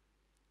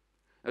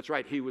 That's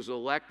right, he was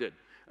elected.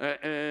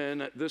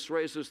 And this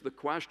raises the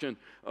question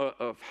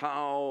of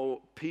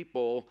how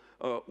people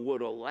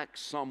would elect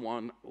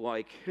someone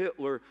like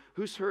Hitler.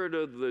 Who's heard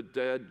of the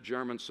dead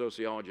German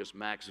sociologist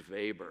Max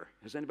Weber?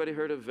 Has anybody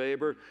heard of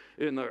Weber?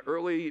 In the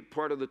early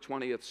part of the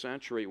 20th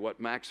century, what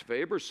Max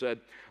Weber said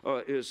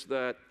is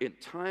that in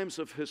times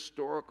of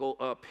historical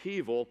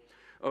upheaval,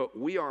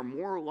 we are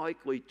more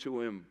likely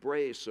to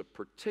embrace a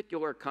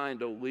particular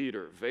kind of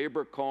leader.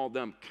 Weber called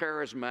them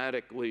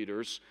charismatic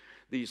leaders,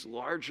 these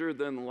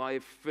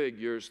larger-than-life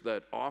figures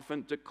that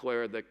often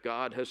declare that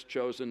God has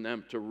chosen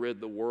them to rid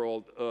the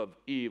world of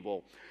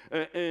evil.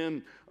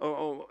 I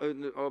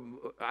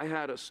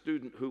had a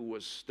student who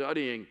was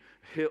studying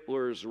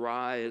Hitler's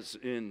rise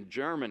in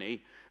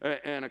Germany,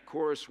 and of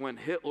course, when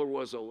Hitler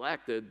was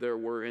elected, there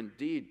were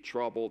indeed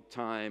troubled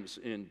times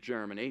in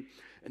Germany,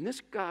 and this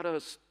got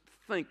us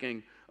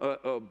thinking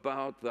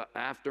about the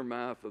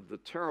aftermath of the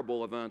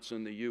terrible events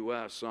in the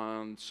U.S.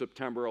 on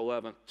September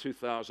 11th,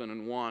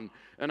 2001.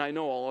 And I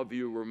know all of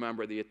you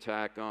remember the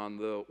attack on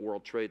the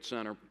World Trade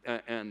Center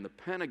and the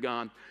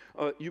Pentagon.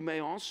 You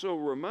may also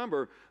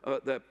remember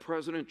that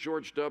President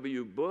George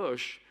W.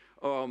 Bush,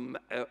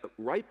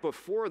 right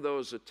before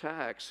those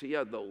attacks, he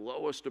had the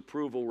lowest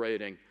approval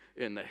rating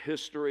in the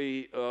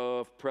history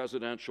of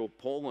presidential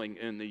polling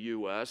in the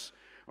U.S.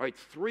 All right,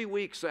 3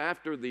 weeks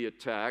after the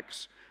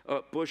attacks,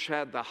 Bush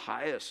had the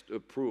highest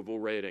approval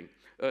rating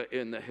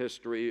in the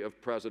history of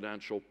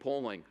presidential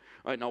polling.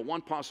 All right, now,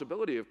 one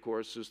possibility, of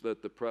course, is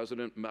that the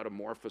president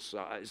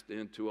metamorphosized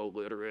into a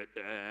literate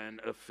and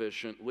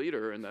efficient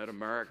leader, and that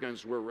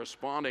Americans were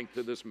responding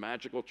to this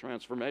magical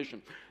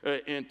transformation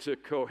into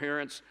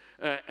coherence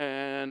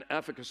and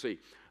efficacy.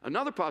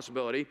 Another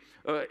possibility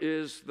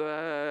is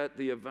that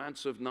the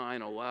events of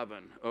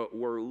 9/11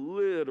 were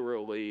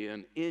literally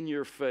an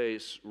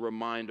in-your-face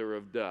reminder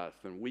of death.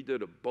 And we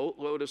did a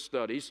boatload of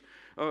studies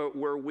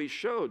where we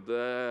showed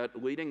that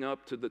leading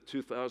up to the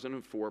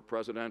 2004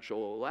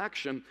 presidential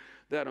election,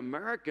 that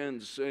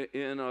Americans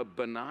in a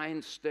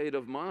benign state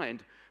of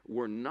mind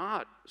were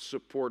not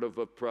supportive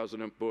of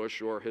President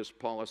Bush or his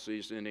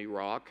policies in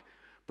Iraq,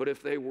 but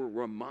if they were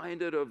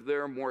reminded of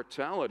their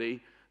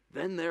mortality,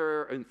 then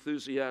their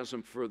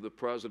enthusiasm for the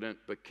president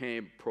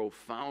became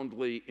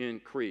profoundly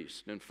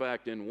increased. In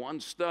fact, in one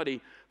study,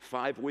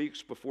 5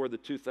 weeks before the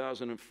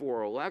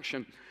 2004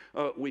 election,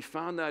 we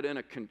found that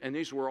and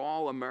these were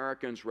all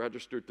Americans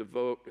registered to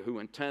vote who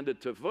intended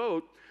to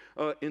vote,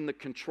 in the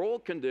control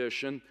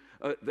condition,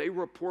 they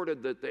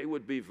reported that they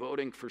would be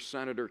voting for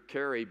Senator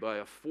Kerry by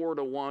a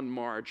 4-to-1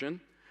 margin.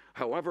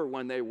 However,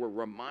 when they were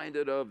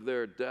reminded of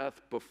their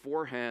death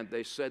beforehand,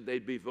 they said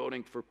they'd be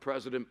voting for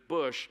President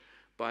Bush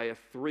by a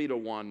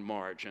 3-to-1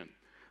 margin.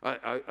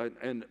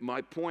 And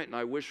my point, and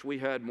I wish we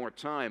had more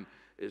time,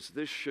 is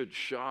this should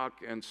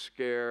shock and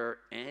scare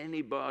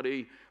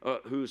anybody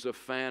who's a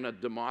fan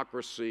of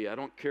democracy. I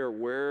don't care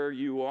where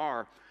you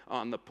are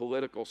on the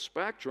political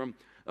spectrum.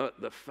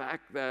 The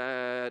fact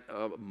that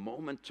a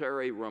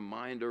momentary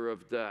reminder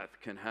of death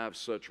can have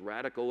such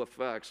radical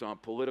effects on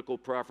political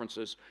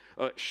preferences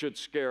should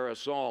scare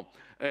us all.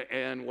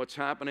 And what's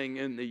happening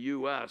in the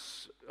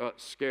U.S.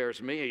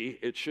 Scares me.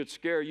 It should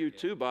scare you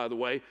too, by the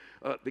way,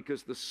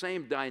 because the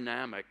same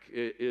dynamic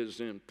is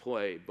in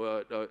play.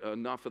 But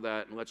enough of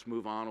that, and let's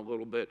move on a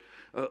little bit.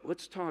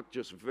 Let's talk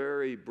just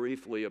very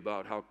briefly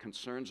about how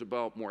concerns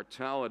about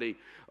mortality,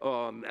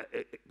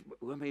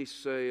 let me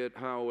say it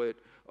how it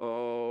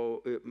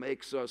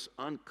makes us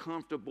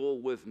uncomfortable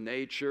with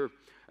nature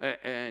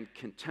and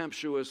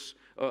contemptuous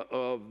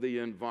of the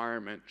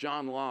environment.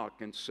 John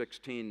Locke in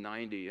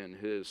 1690, in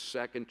his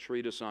second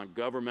treatise on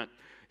government,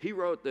 he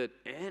wrote that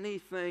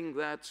anything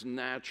that's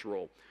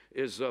natural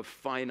is of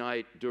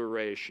finite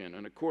duration.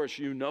 And of course,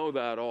 you know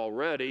that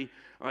already,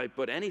 right?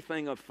 But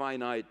anything of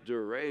finite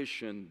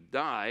duration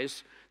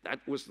dies. That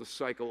was the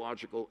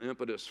psychological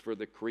impetus for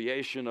the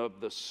creation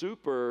of the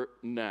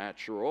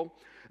supernatural.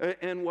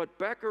 And what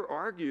Becker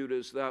argued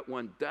is that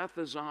when death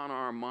is on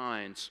our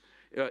minds,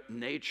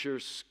 nature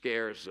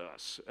scares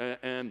us.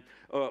 And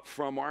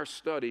from our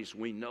studies,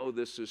 we know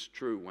this is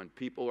true. When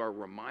people are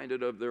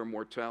reminded of their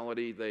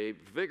mortality, they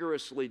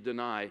vigorously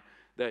deny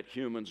that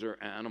humans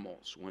are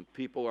animals. When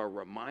people are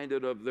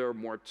reminded of their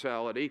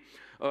mortality,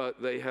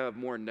 they have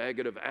more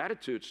negative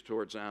attitudes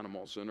towards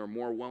animals and are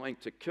more willing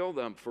to kill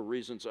them for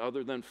reasons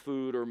other than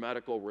food or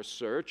medical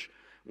research.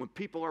 When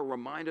people are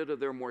reminded of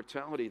their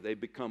mortality, they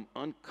become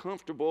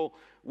uncomfortable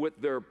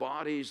with their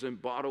bodies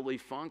and bodily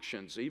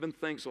functions. Even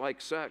things like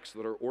sex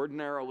that are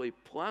ordinarily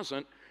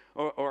pleasant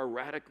are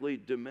radically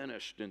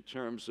diminished in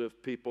terms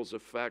of people's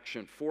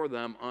affection for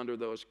them under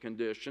those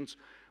conditions.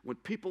 When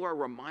people are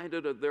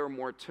reminded of their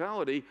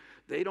mortality,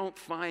 they don't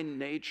find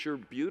nature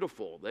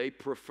beautiful. They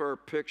prefer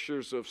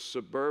pictures of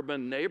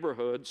suburban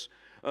neighborhoods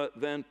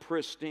than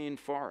pristine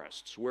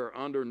forests, where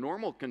under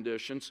normal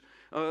conditions,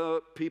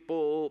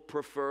 people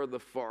prefer the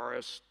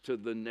forest to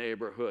the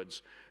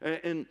neighborhoods.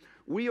 And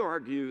we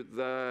argue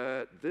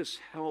that this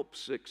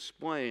helps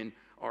explain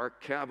our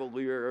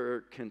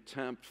cavalier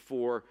contempt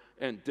for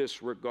and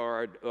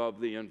disregard of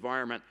the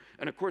environment.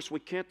 And of course, we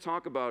can't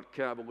talk about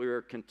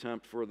cavalier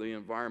contempt for the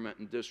environment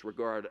and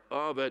disregard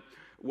of it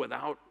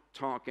without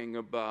talking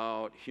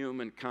about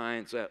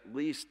humankind's, at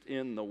least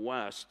in the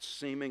West,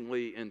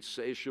 seemingly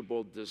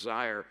insatiable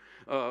desire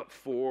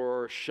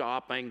for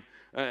shopping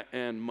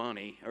and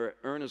money.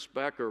 Ernest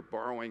Becker,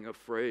 borrowing a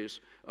phrase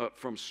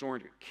from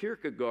Soren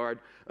Kierkegaard,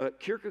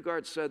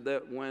 Kierkegaard said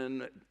that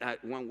when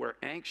we're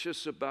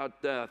anxious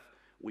about death,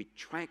 we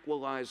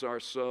tranquilize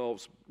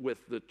ourselves with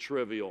the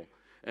trivial.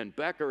 And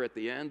Becker, at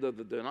the end of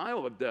The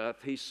Denial of Death,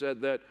 he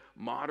said that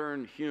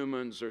modern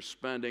humans are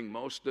spending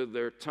most of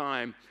their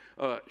time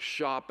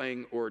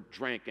shopping or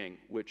drinking,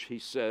 which he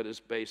said is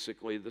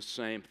basically the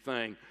same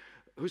thing.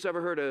 Who's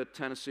ever heard of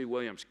Tennessee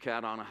Williams'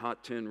 Cat on a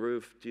Hot Tin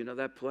Roof? Do you know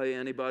that play,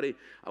 anybody?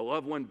 I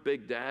love when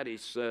Big Daddy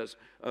says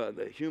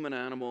the human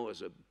animal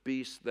is a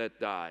beast that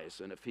dies.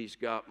 And if he's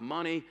got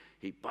money,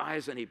 he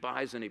buys and he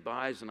buys and he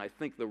buys. And I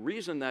think the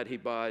reason that he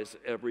buys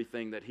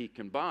everything that he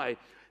can buy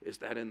is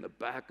that in the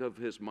back of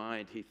his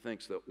mind, he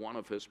thinks that one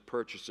of his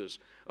purchases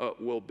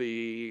will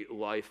be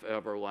life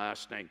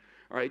everlasting.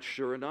 All right,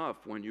 sure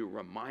enough, when you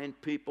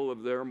remind people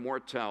of their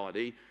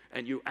mortality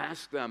and you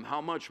ask them,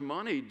 how much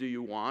money do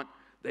you want?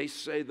 They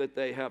say that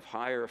they have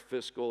higher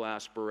fiscal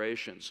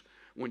aspirations.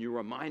 When you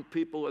remind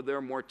people of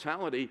their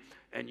mortality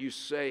and you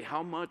say,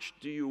 how much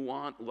do you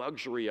want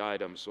luxury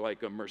items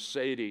like a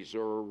Mercedes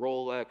or a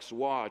Rolex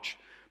watch?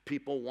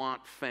 People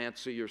want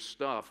fancier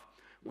stuff.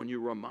 When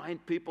you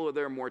remind people of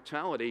their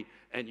mortality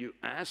and you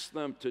ask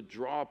them to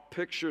draw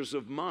pictures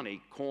of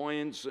money,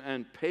 coins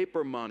and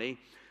paper money,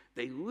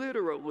 they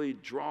literally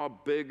draw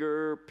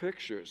bigger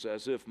pictures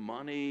as if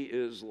money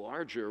is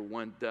larger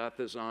when death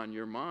is on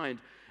your mind.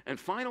 And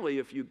finally,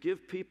 if you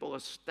give people a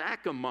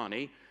stack of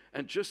money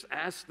and just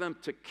ask them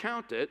to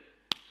count it,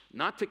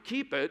 not to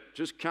keep it,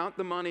 just count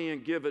the money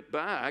and give it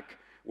back,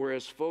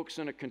 whereas folks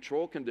in a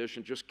control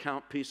condition just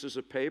count pieces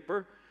of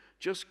paper,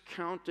 just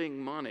counting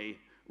money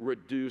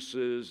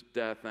reduces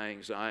death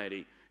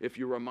anxiety. If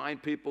you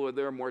remind people of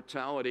their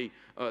mortality,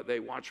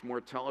 they watch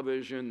more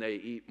television, they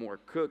eat more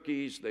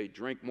cookies, they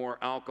drink more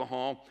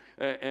alcohol,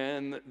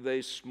 and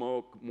they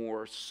smoke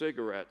more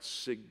cigarettes,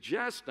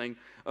 suggesting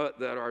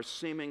that our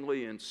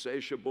seemingly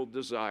insatiable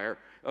desire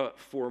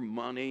for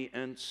money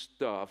and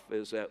stuff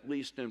is at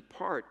least in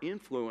part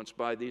influenced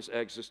by these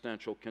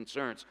existential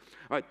concerns.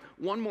 All right,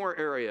 one more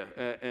area,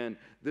 and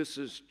this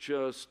is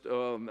just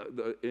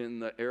in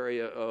the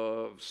area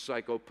of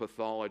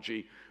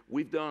psychopathology.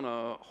 We've done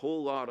a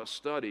whole lot of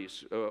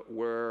studies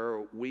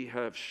where we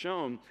have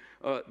shown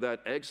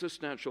that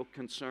existential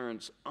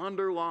concerns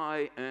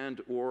underlie and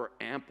or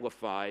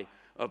amplify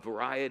a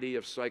variety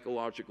of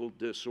psychological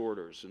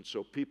disorders. And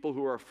so people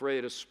who are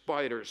afraid of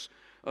spiders,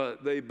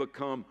 they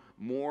become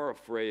more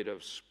afraid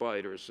of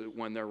spiders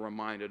when they're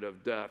reminded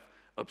of death.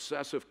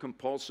 Obsessive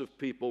compulsive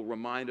people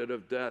reminded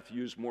of death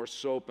use more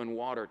soap and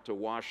water to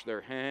wash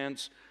their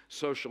hands.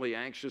 Socially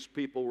anxious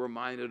people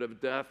reminded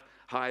of death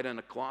hide in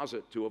a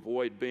closet to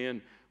avoid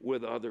being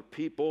with other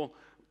people.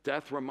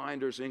 Death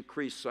reminders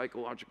increase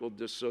psychological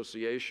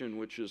dissociation,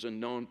 which is a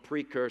known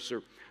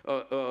precursor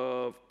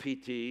of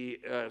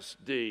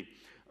PTSD.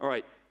 All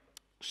right,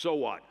 so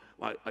what?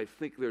 I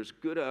think there's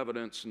good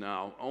evidence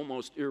now,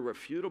 almost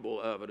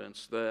irrefutable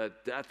evidence,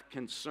 that death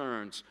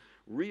concerns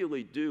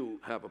really do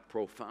have a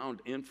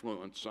profound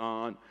influence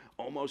on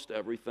almost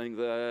everything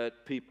that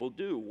people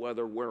do,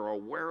 whether we're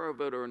aware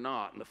of it or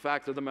not. And the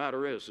fact of the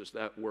matter is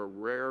that we're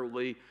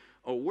rarely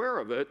aware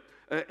of it.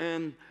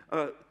 And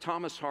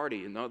Thomas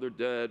Hardy, another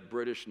dead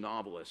British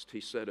novelist,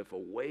 he said, if a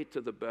way to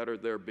the better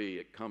there be,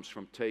 it comes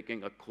from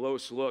taking a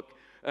close look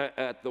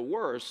at the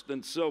worst.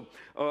 And so,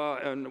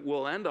 and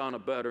we'll end on a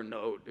better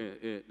note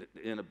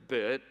in a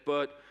bit,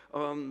 but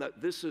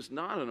this is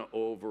not an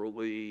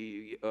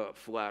overly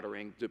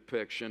flattering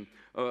depiction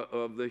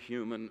of the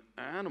human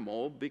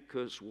animal,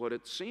 because what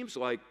it seems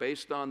like,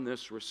 based on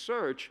this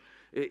research,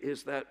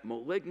 is that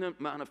malignant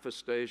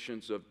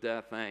manifestations of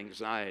death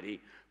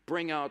anxiety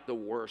bring out the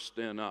worst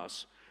in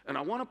us. And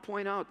I want to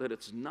point out that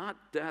it's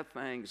not death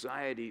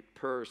anxiety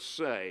per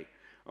se.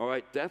 All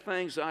right, death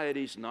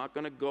anxiety is not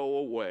going to go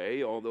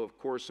away, although, of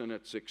course, in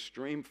its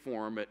extreme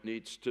form, it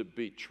needs to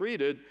be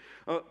treated.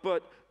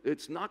 But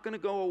it's not going to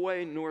go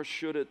away, nor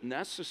should it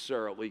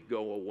necessarily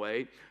go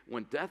away.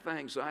 When death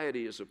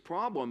anxiety is a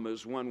problem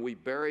is when we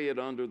bury it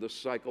under the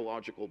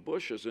psychological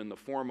bushes in the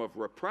form of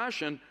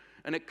repression,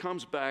 and it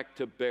comes back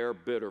to bear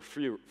bitter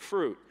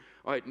fruit.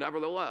 All right,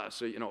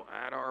 nevertheless,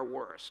 at our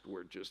worst,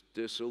 we're just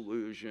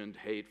disillusioned,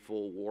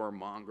 hateful,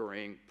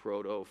 warmongering,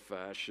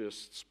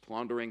 proto-fascists,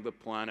 plundering the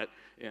planet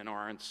in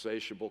our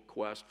insatiable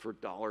quest for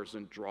dollars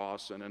and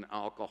dross and an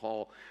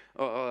alcohol,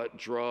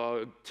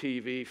 drug,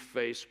 TV,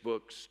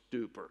 Facebook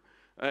stupor.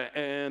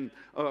 And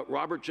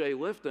Robert J.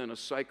 Lifton, a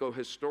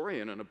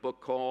psychohistorian, in a book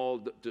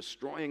called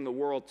Destroying the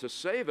World to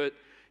Save It,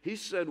 he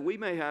said, we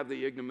may have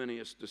the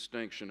ignominious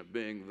distinction of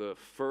being the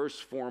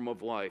first form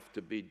of life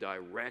to be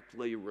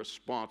directly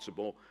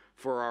responsible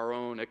for our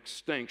own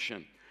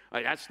extinction.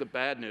 That's the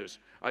bad news.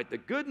 The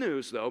good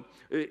news, though,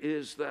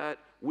 is that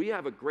we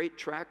have a great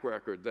track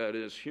record, that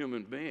is,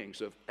 human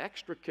beings, of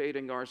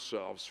extricating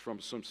ourselves from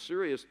some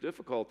serious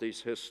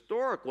difficulties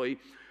historically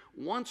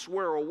once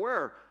we're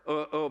aware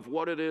of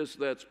what it is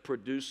that's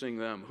producing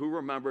them. Who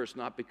remembers,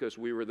 not because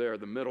we were there,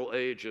 the Middle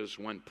Ages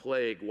when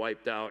plague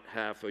wiped out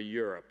half of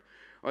Europe?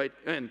 Right?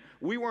 And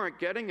we weren't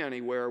getting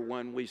anywhere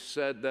when we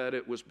said that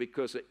it was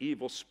because of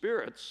evil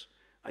spirits.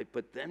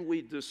 But then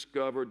we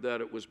discovered that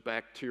it was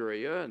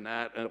bacteria, and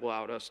that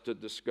allowed us to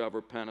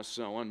discover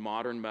penicillin,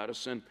 modern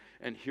medicine,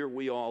 and here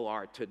we all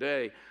are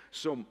today.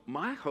 So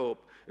my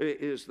hope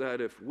is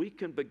that if we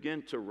can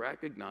begin to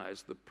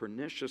recognize the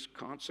pernicious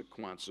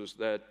consequences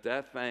that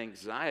death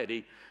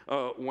anxiety,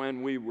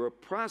 when we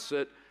repress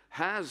it,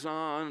 has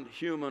on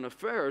human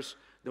affairs,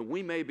 then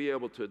we may be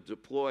able to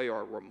deploy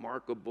our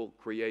remarkable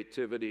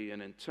creativity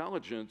and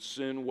intelligence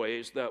in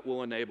ways that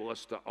will enable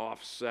us to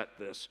offset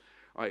this.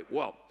 All right,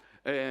 well,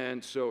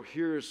 and so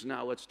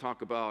now let's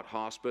talk about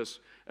hospice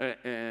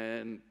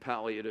and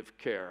palliative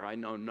care. I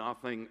know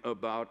nothing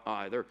about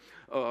either,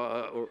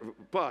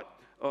 but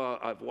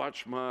I've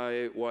watched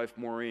my wife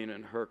Maureen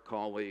and her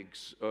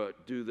colleagues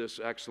do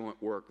this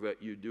excellent work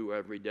that you do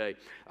every day.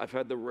 I've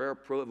had the rare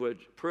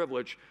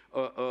privilege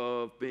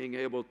of being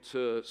able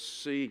to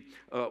see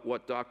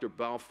what Dr.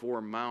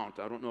 Balfour Mount,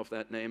 I don't know if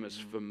that name is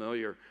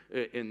familiar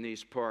in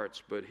these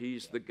parts, but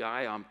he's the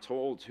guy, I'm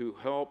told, who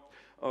helped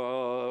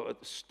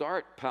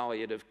start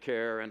palliative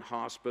care and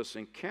hospice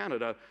in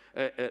Canada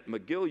at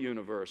McGill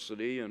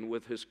University, and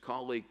with his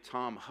colleague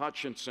Tom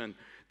Hutchinson,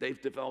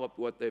 they've developed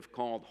what they've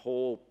called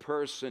whole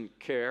person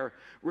care.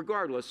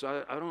 Regardless,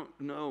 I don't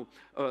know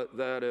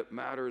that it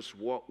matters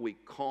what we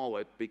call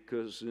it,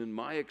 because in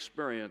my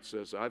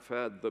experiences, I've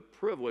had the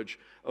privilege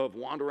of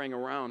wandering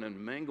around and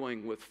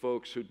mingling with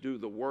folks who do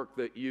the work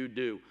that you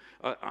do.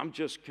 I'm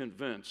just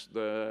convinced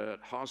that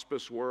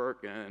hospice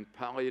work and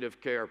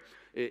palliative care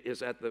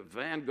is at the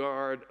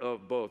vanguard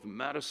of both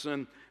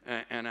medicine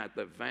and at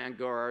the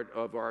vanguard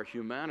of our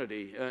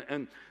humanity.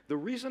 And the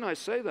reason I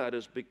say that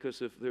is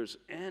because if there's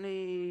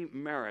any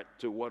merit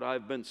to what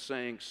I've been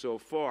saying so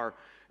far,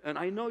 and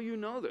I know you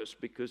know this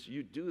because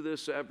you do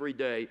this every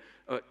day,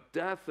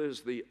 death is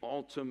the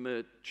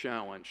ultimate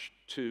challenge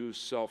to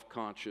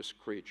self-conscious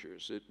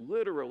creatures. It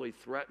literally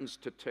threatens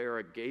to tear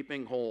a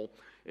gaping hole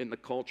in the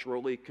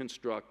culturally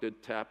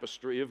constructed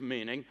tapestry of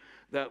meaning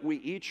that we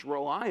each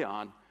rely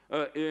on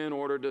in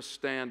order to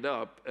stand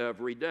up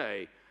every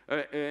day.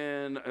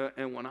 And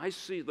when I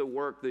see the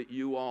work that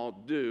you all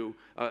do,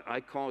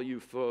 I call you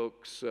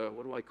folks,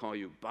 what do I call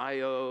you?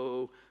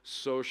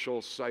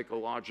 Bio-social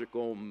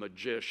psychological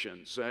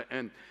magicians.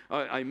 And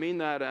I mean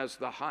that as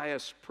the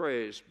highest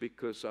praise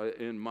because,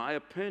 in my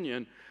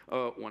opinion,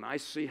 when I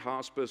see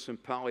hospice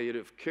and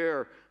palliative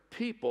care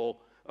people,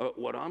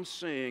 what I'm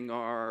seeing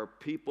are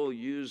people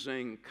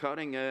using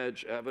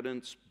cutting-edge,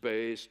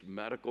 evidence-based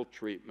medical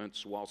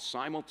treatments while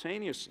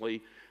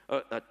simultaneously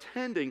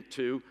attending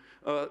to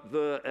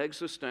the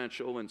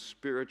existential and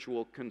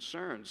spiritual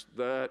concerns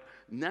that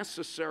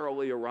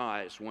necessarily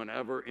arise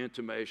whenever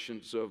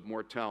intimations of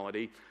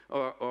mortality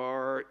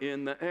are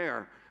in the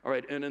air. All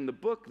right, and in the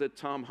book that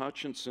Tom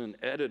Hutchinson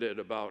edited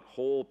about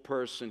whole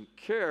person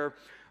care,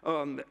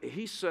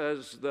 he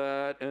says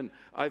that, and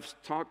I've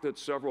talked at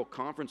several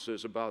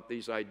conferences about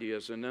these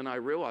ideas, and then I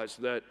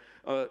realized that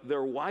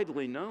they're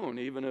widely known,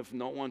 even if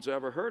no one's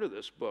ever heard of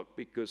this book,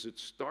 because it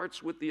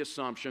starts with the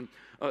assumption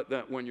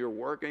that when you're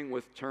working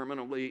with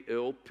terminally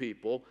ill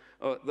people,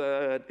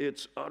 that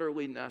it's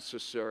utterly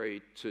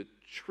necessary to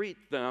treat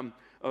them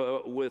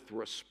with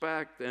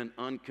respect and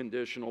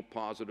unconditional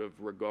positive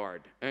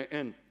regard.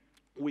 And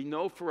we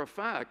know for a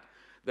fact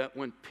that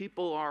when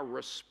people are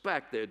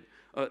respected,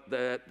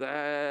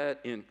 that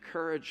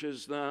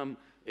encourages them,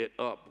 it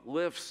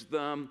uplifts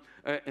them,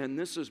 and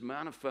this is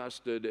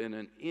manifested in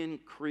an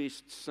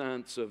increased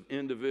sense of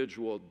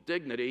individual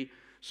dignity.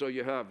 So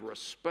you have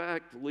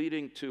respect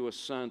leading to a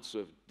sense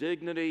of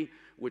dignity,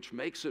 which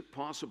makes it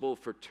possible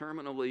for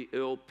terminally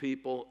ill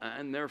people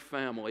and their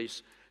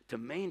families to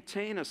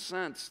maintain a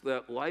sense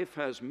that life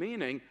has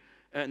meaning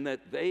and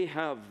that they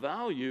have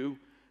value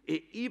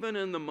even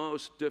in the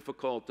most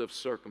difficult of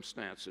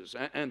circumstances.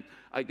 And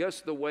I guess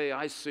the way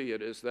I see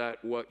it is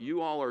that what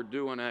you all are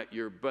doing at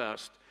your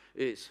best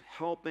is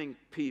helping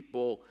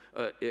people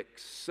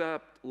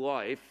accept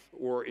life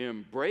or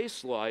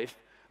embrace life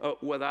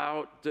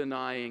without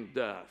denying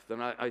death.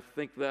 And I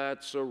think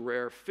that's a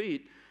rare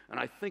feat. And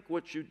I think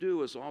what you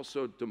do is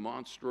also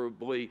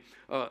demonstrably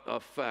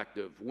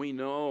effective. We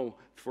know,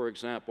 for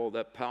example,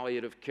 that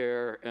palliative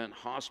care and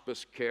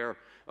hospice care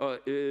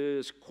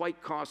is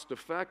quite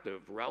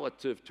cost-effective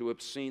relative to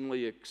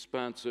obscenely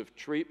expensive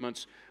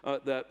treatments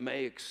that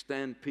may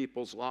extend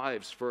people's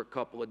lives for a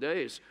couple of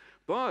days.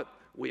 But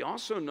we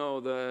also know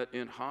that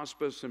in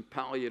hospice and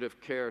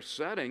palliative care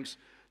settings,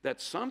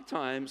 that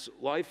sometimes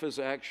life is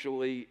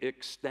actually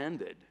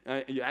extended.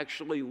 You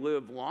actually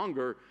live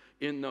longer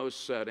in those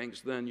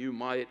settings than you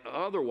might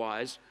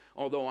otherwise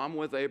Although I'm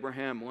with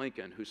Abraham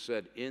Lincoln, who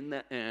said, in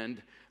the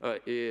end,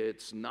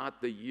 it's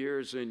not the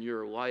years in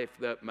your life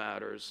that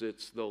matters,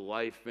 it's the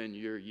life in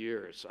your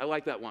years. I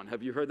like that one.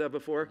 Have you heard that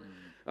before?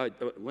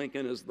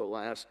 Lincoln is the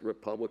last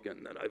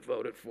Republican that I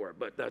voted for,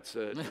 but that's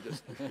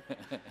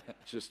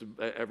just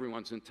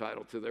everyone's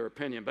entitled to their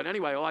opinion. But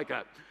anyway, I like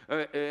that.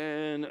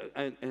 And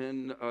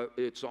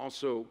it's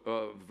also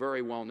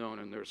very well known,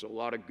 and there's a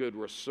lot of good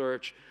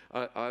research.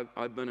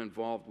 I've been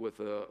involved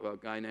with a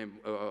guy named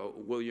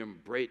William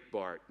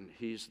Breitbart, and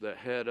he's the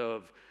head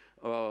of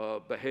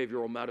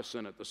behavioral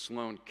medicine at the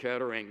Sloan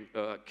Kettering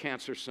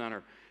Cancer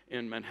Center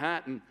in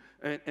Manhattan.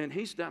 And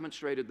he's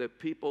demonstrated that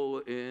people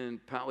in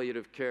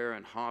palliative care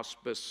and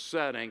hospice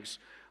settings,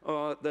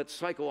 that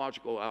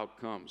psychological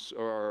outcomes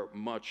are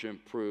much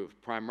improved,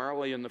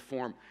 primarily in the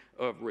form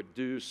of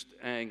reduced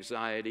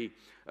anxiety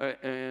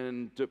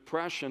and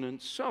depression.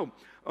 And so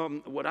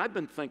what I've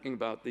been thinking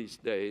about these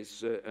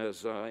days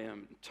as I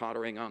am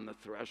tottering on the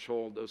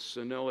threshold of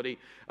senility,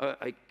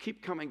 I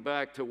keep coming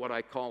back to what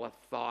I call a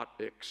thought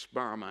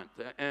experiment.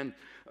 And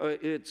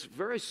it's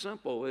very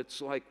simple.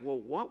 It's like, well,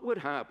 what would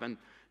happen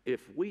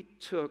if we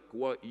took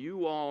what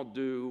you all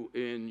do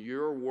in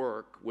your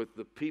work with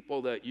the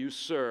people that you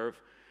serve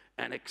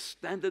and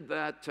extended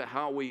that to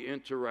how we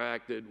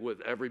interacted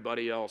with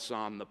everybody else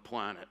on the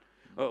planet?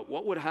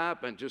 What would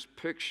happen? Just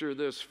picture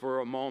this for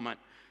a moment.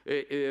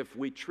 If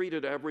we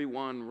treated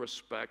everyone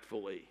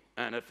respectfully,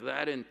 and if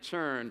that in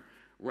turn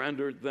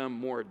rendered them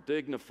more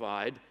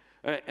dignified,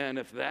 and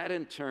if that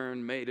in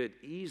turn made it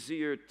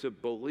easier to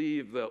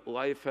believe that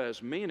life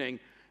has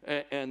meaning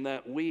and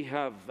that we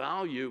have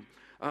value,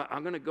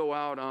 I'm going to go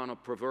out on a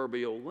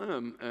proverbial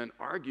limb and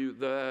argue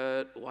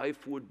that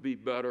life would be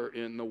better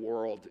in the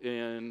world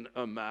in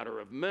a matter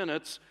of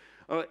minutes.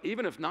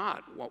 Even if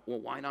not, well,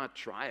 why not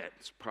try it?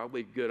 It's probably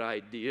a good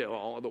idea.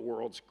 All of the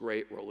world's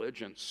great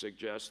religions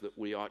suggest that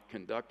we ought to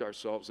conduct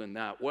ourselves in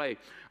that way.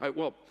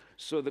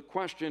 So the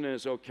question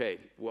is, okay,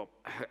 well,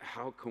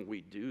 how can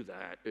we do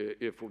that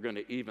if we're going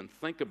to even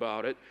think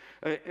about it?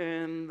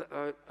 And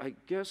I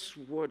guess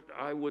what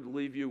I would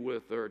leave you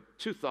with are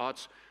two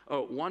thoughts.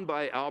 One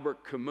by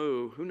Albert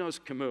Camus. Who knows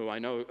Camus? I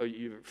know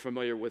you're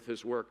familiar with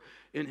his work.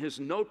 In his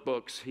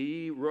notebooks,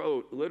 he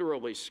wrote,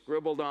 literally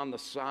scribbled on the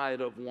side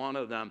of one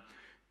of them,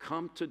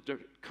 come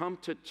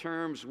to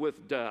terms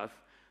with death.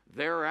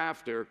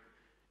 Thereafter,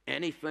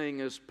 anything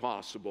is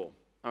possible.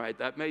 All right,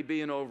 that may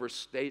be an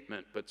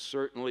overstatement, but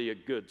certainly a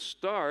good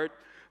start.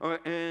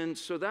 And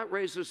so that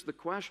raises the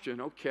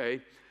question,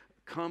 okay,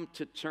 come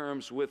to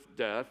terms with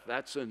death.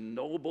 That's a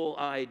noble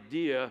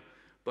idea,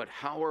 but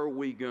how are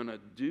we going to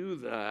do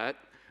that?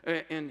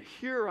 And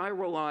here I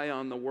rely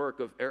on the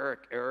work of Erik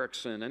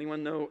Erikson.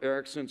 Anyone know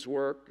Erikson's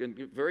work? And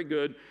very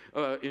good,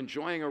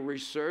 enjoying a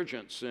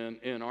resurgence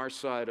in our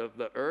side of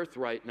the earth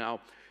right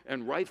now,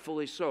 and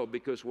rightfully so,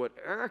 because what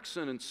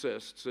Erikson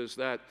insists is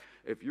that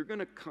if you're going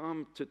to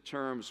come to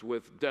terms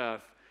with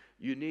death,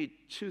 you need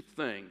two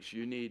things.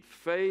 You need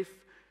faith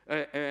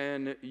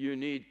and you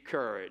need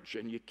courage,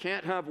 and you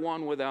can't have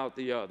one without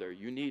the other.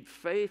 You need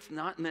faith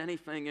not in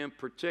anything in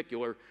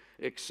particular,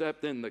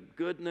 except in the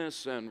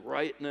goodness and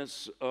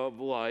rightness of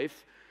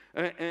life.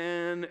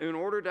 And in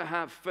order to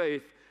have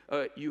faith,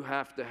 you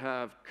have to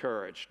have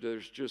courage.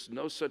 There's just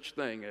no such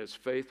thing as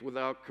faith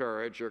without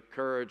courage or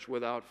courage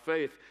without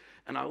faith.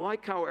 And I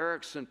like how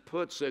Erikson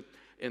puts it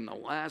in the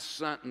last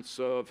sentence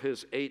of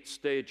his 8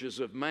 Stages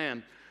of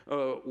Man,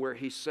 where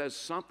he says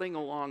something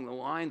along the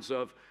lines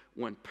of,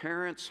 when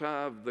parents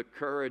have the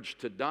courage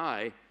to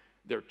die,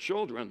 their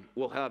children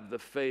will have the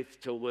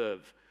faith to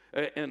live.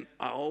 And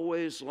I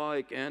always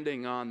like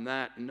ending on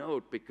that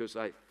note because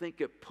I think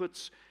it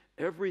puts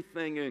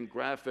everything in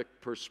graphic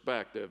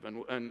perspective.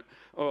 And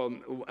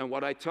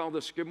what I tell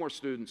the Skidmore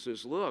students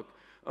is, look,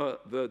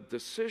 the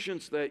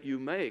decisions that you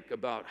make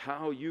about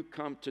how you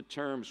come to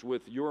terms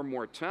with your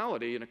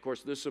mortality, and of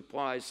course this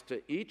applies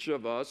to each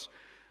of us,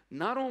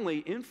 not only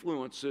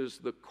influences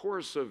the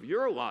course of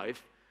your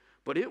life,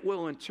 but it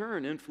will in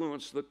turn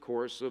influence the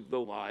course of the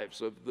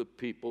lives of the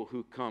people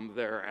who come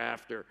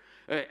thereafter.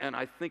 And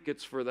I think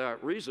it's for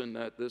that reason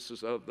that this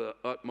is of the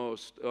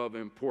utmost of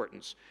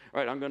importance. All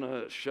right, I'm going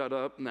to shut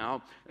up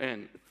now,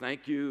 and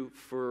thank you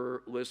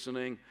for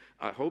listening.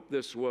 I hope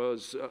this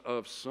was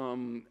of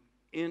some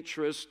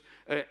interest,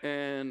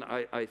 and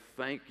I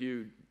thank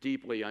you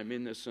deeply. I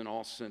mean this in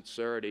all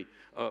sincerity,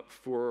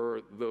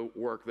 for the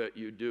work that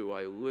you do.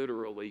 I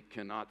literally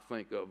cannot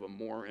think of a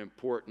more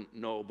important,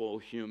 noble,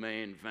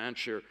 humane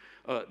venture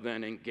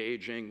than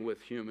engaging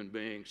with human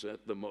beings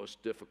at the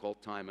most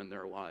difficult time in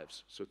their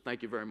lives. So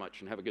thank you very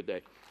much, and have a good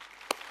day.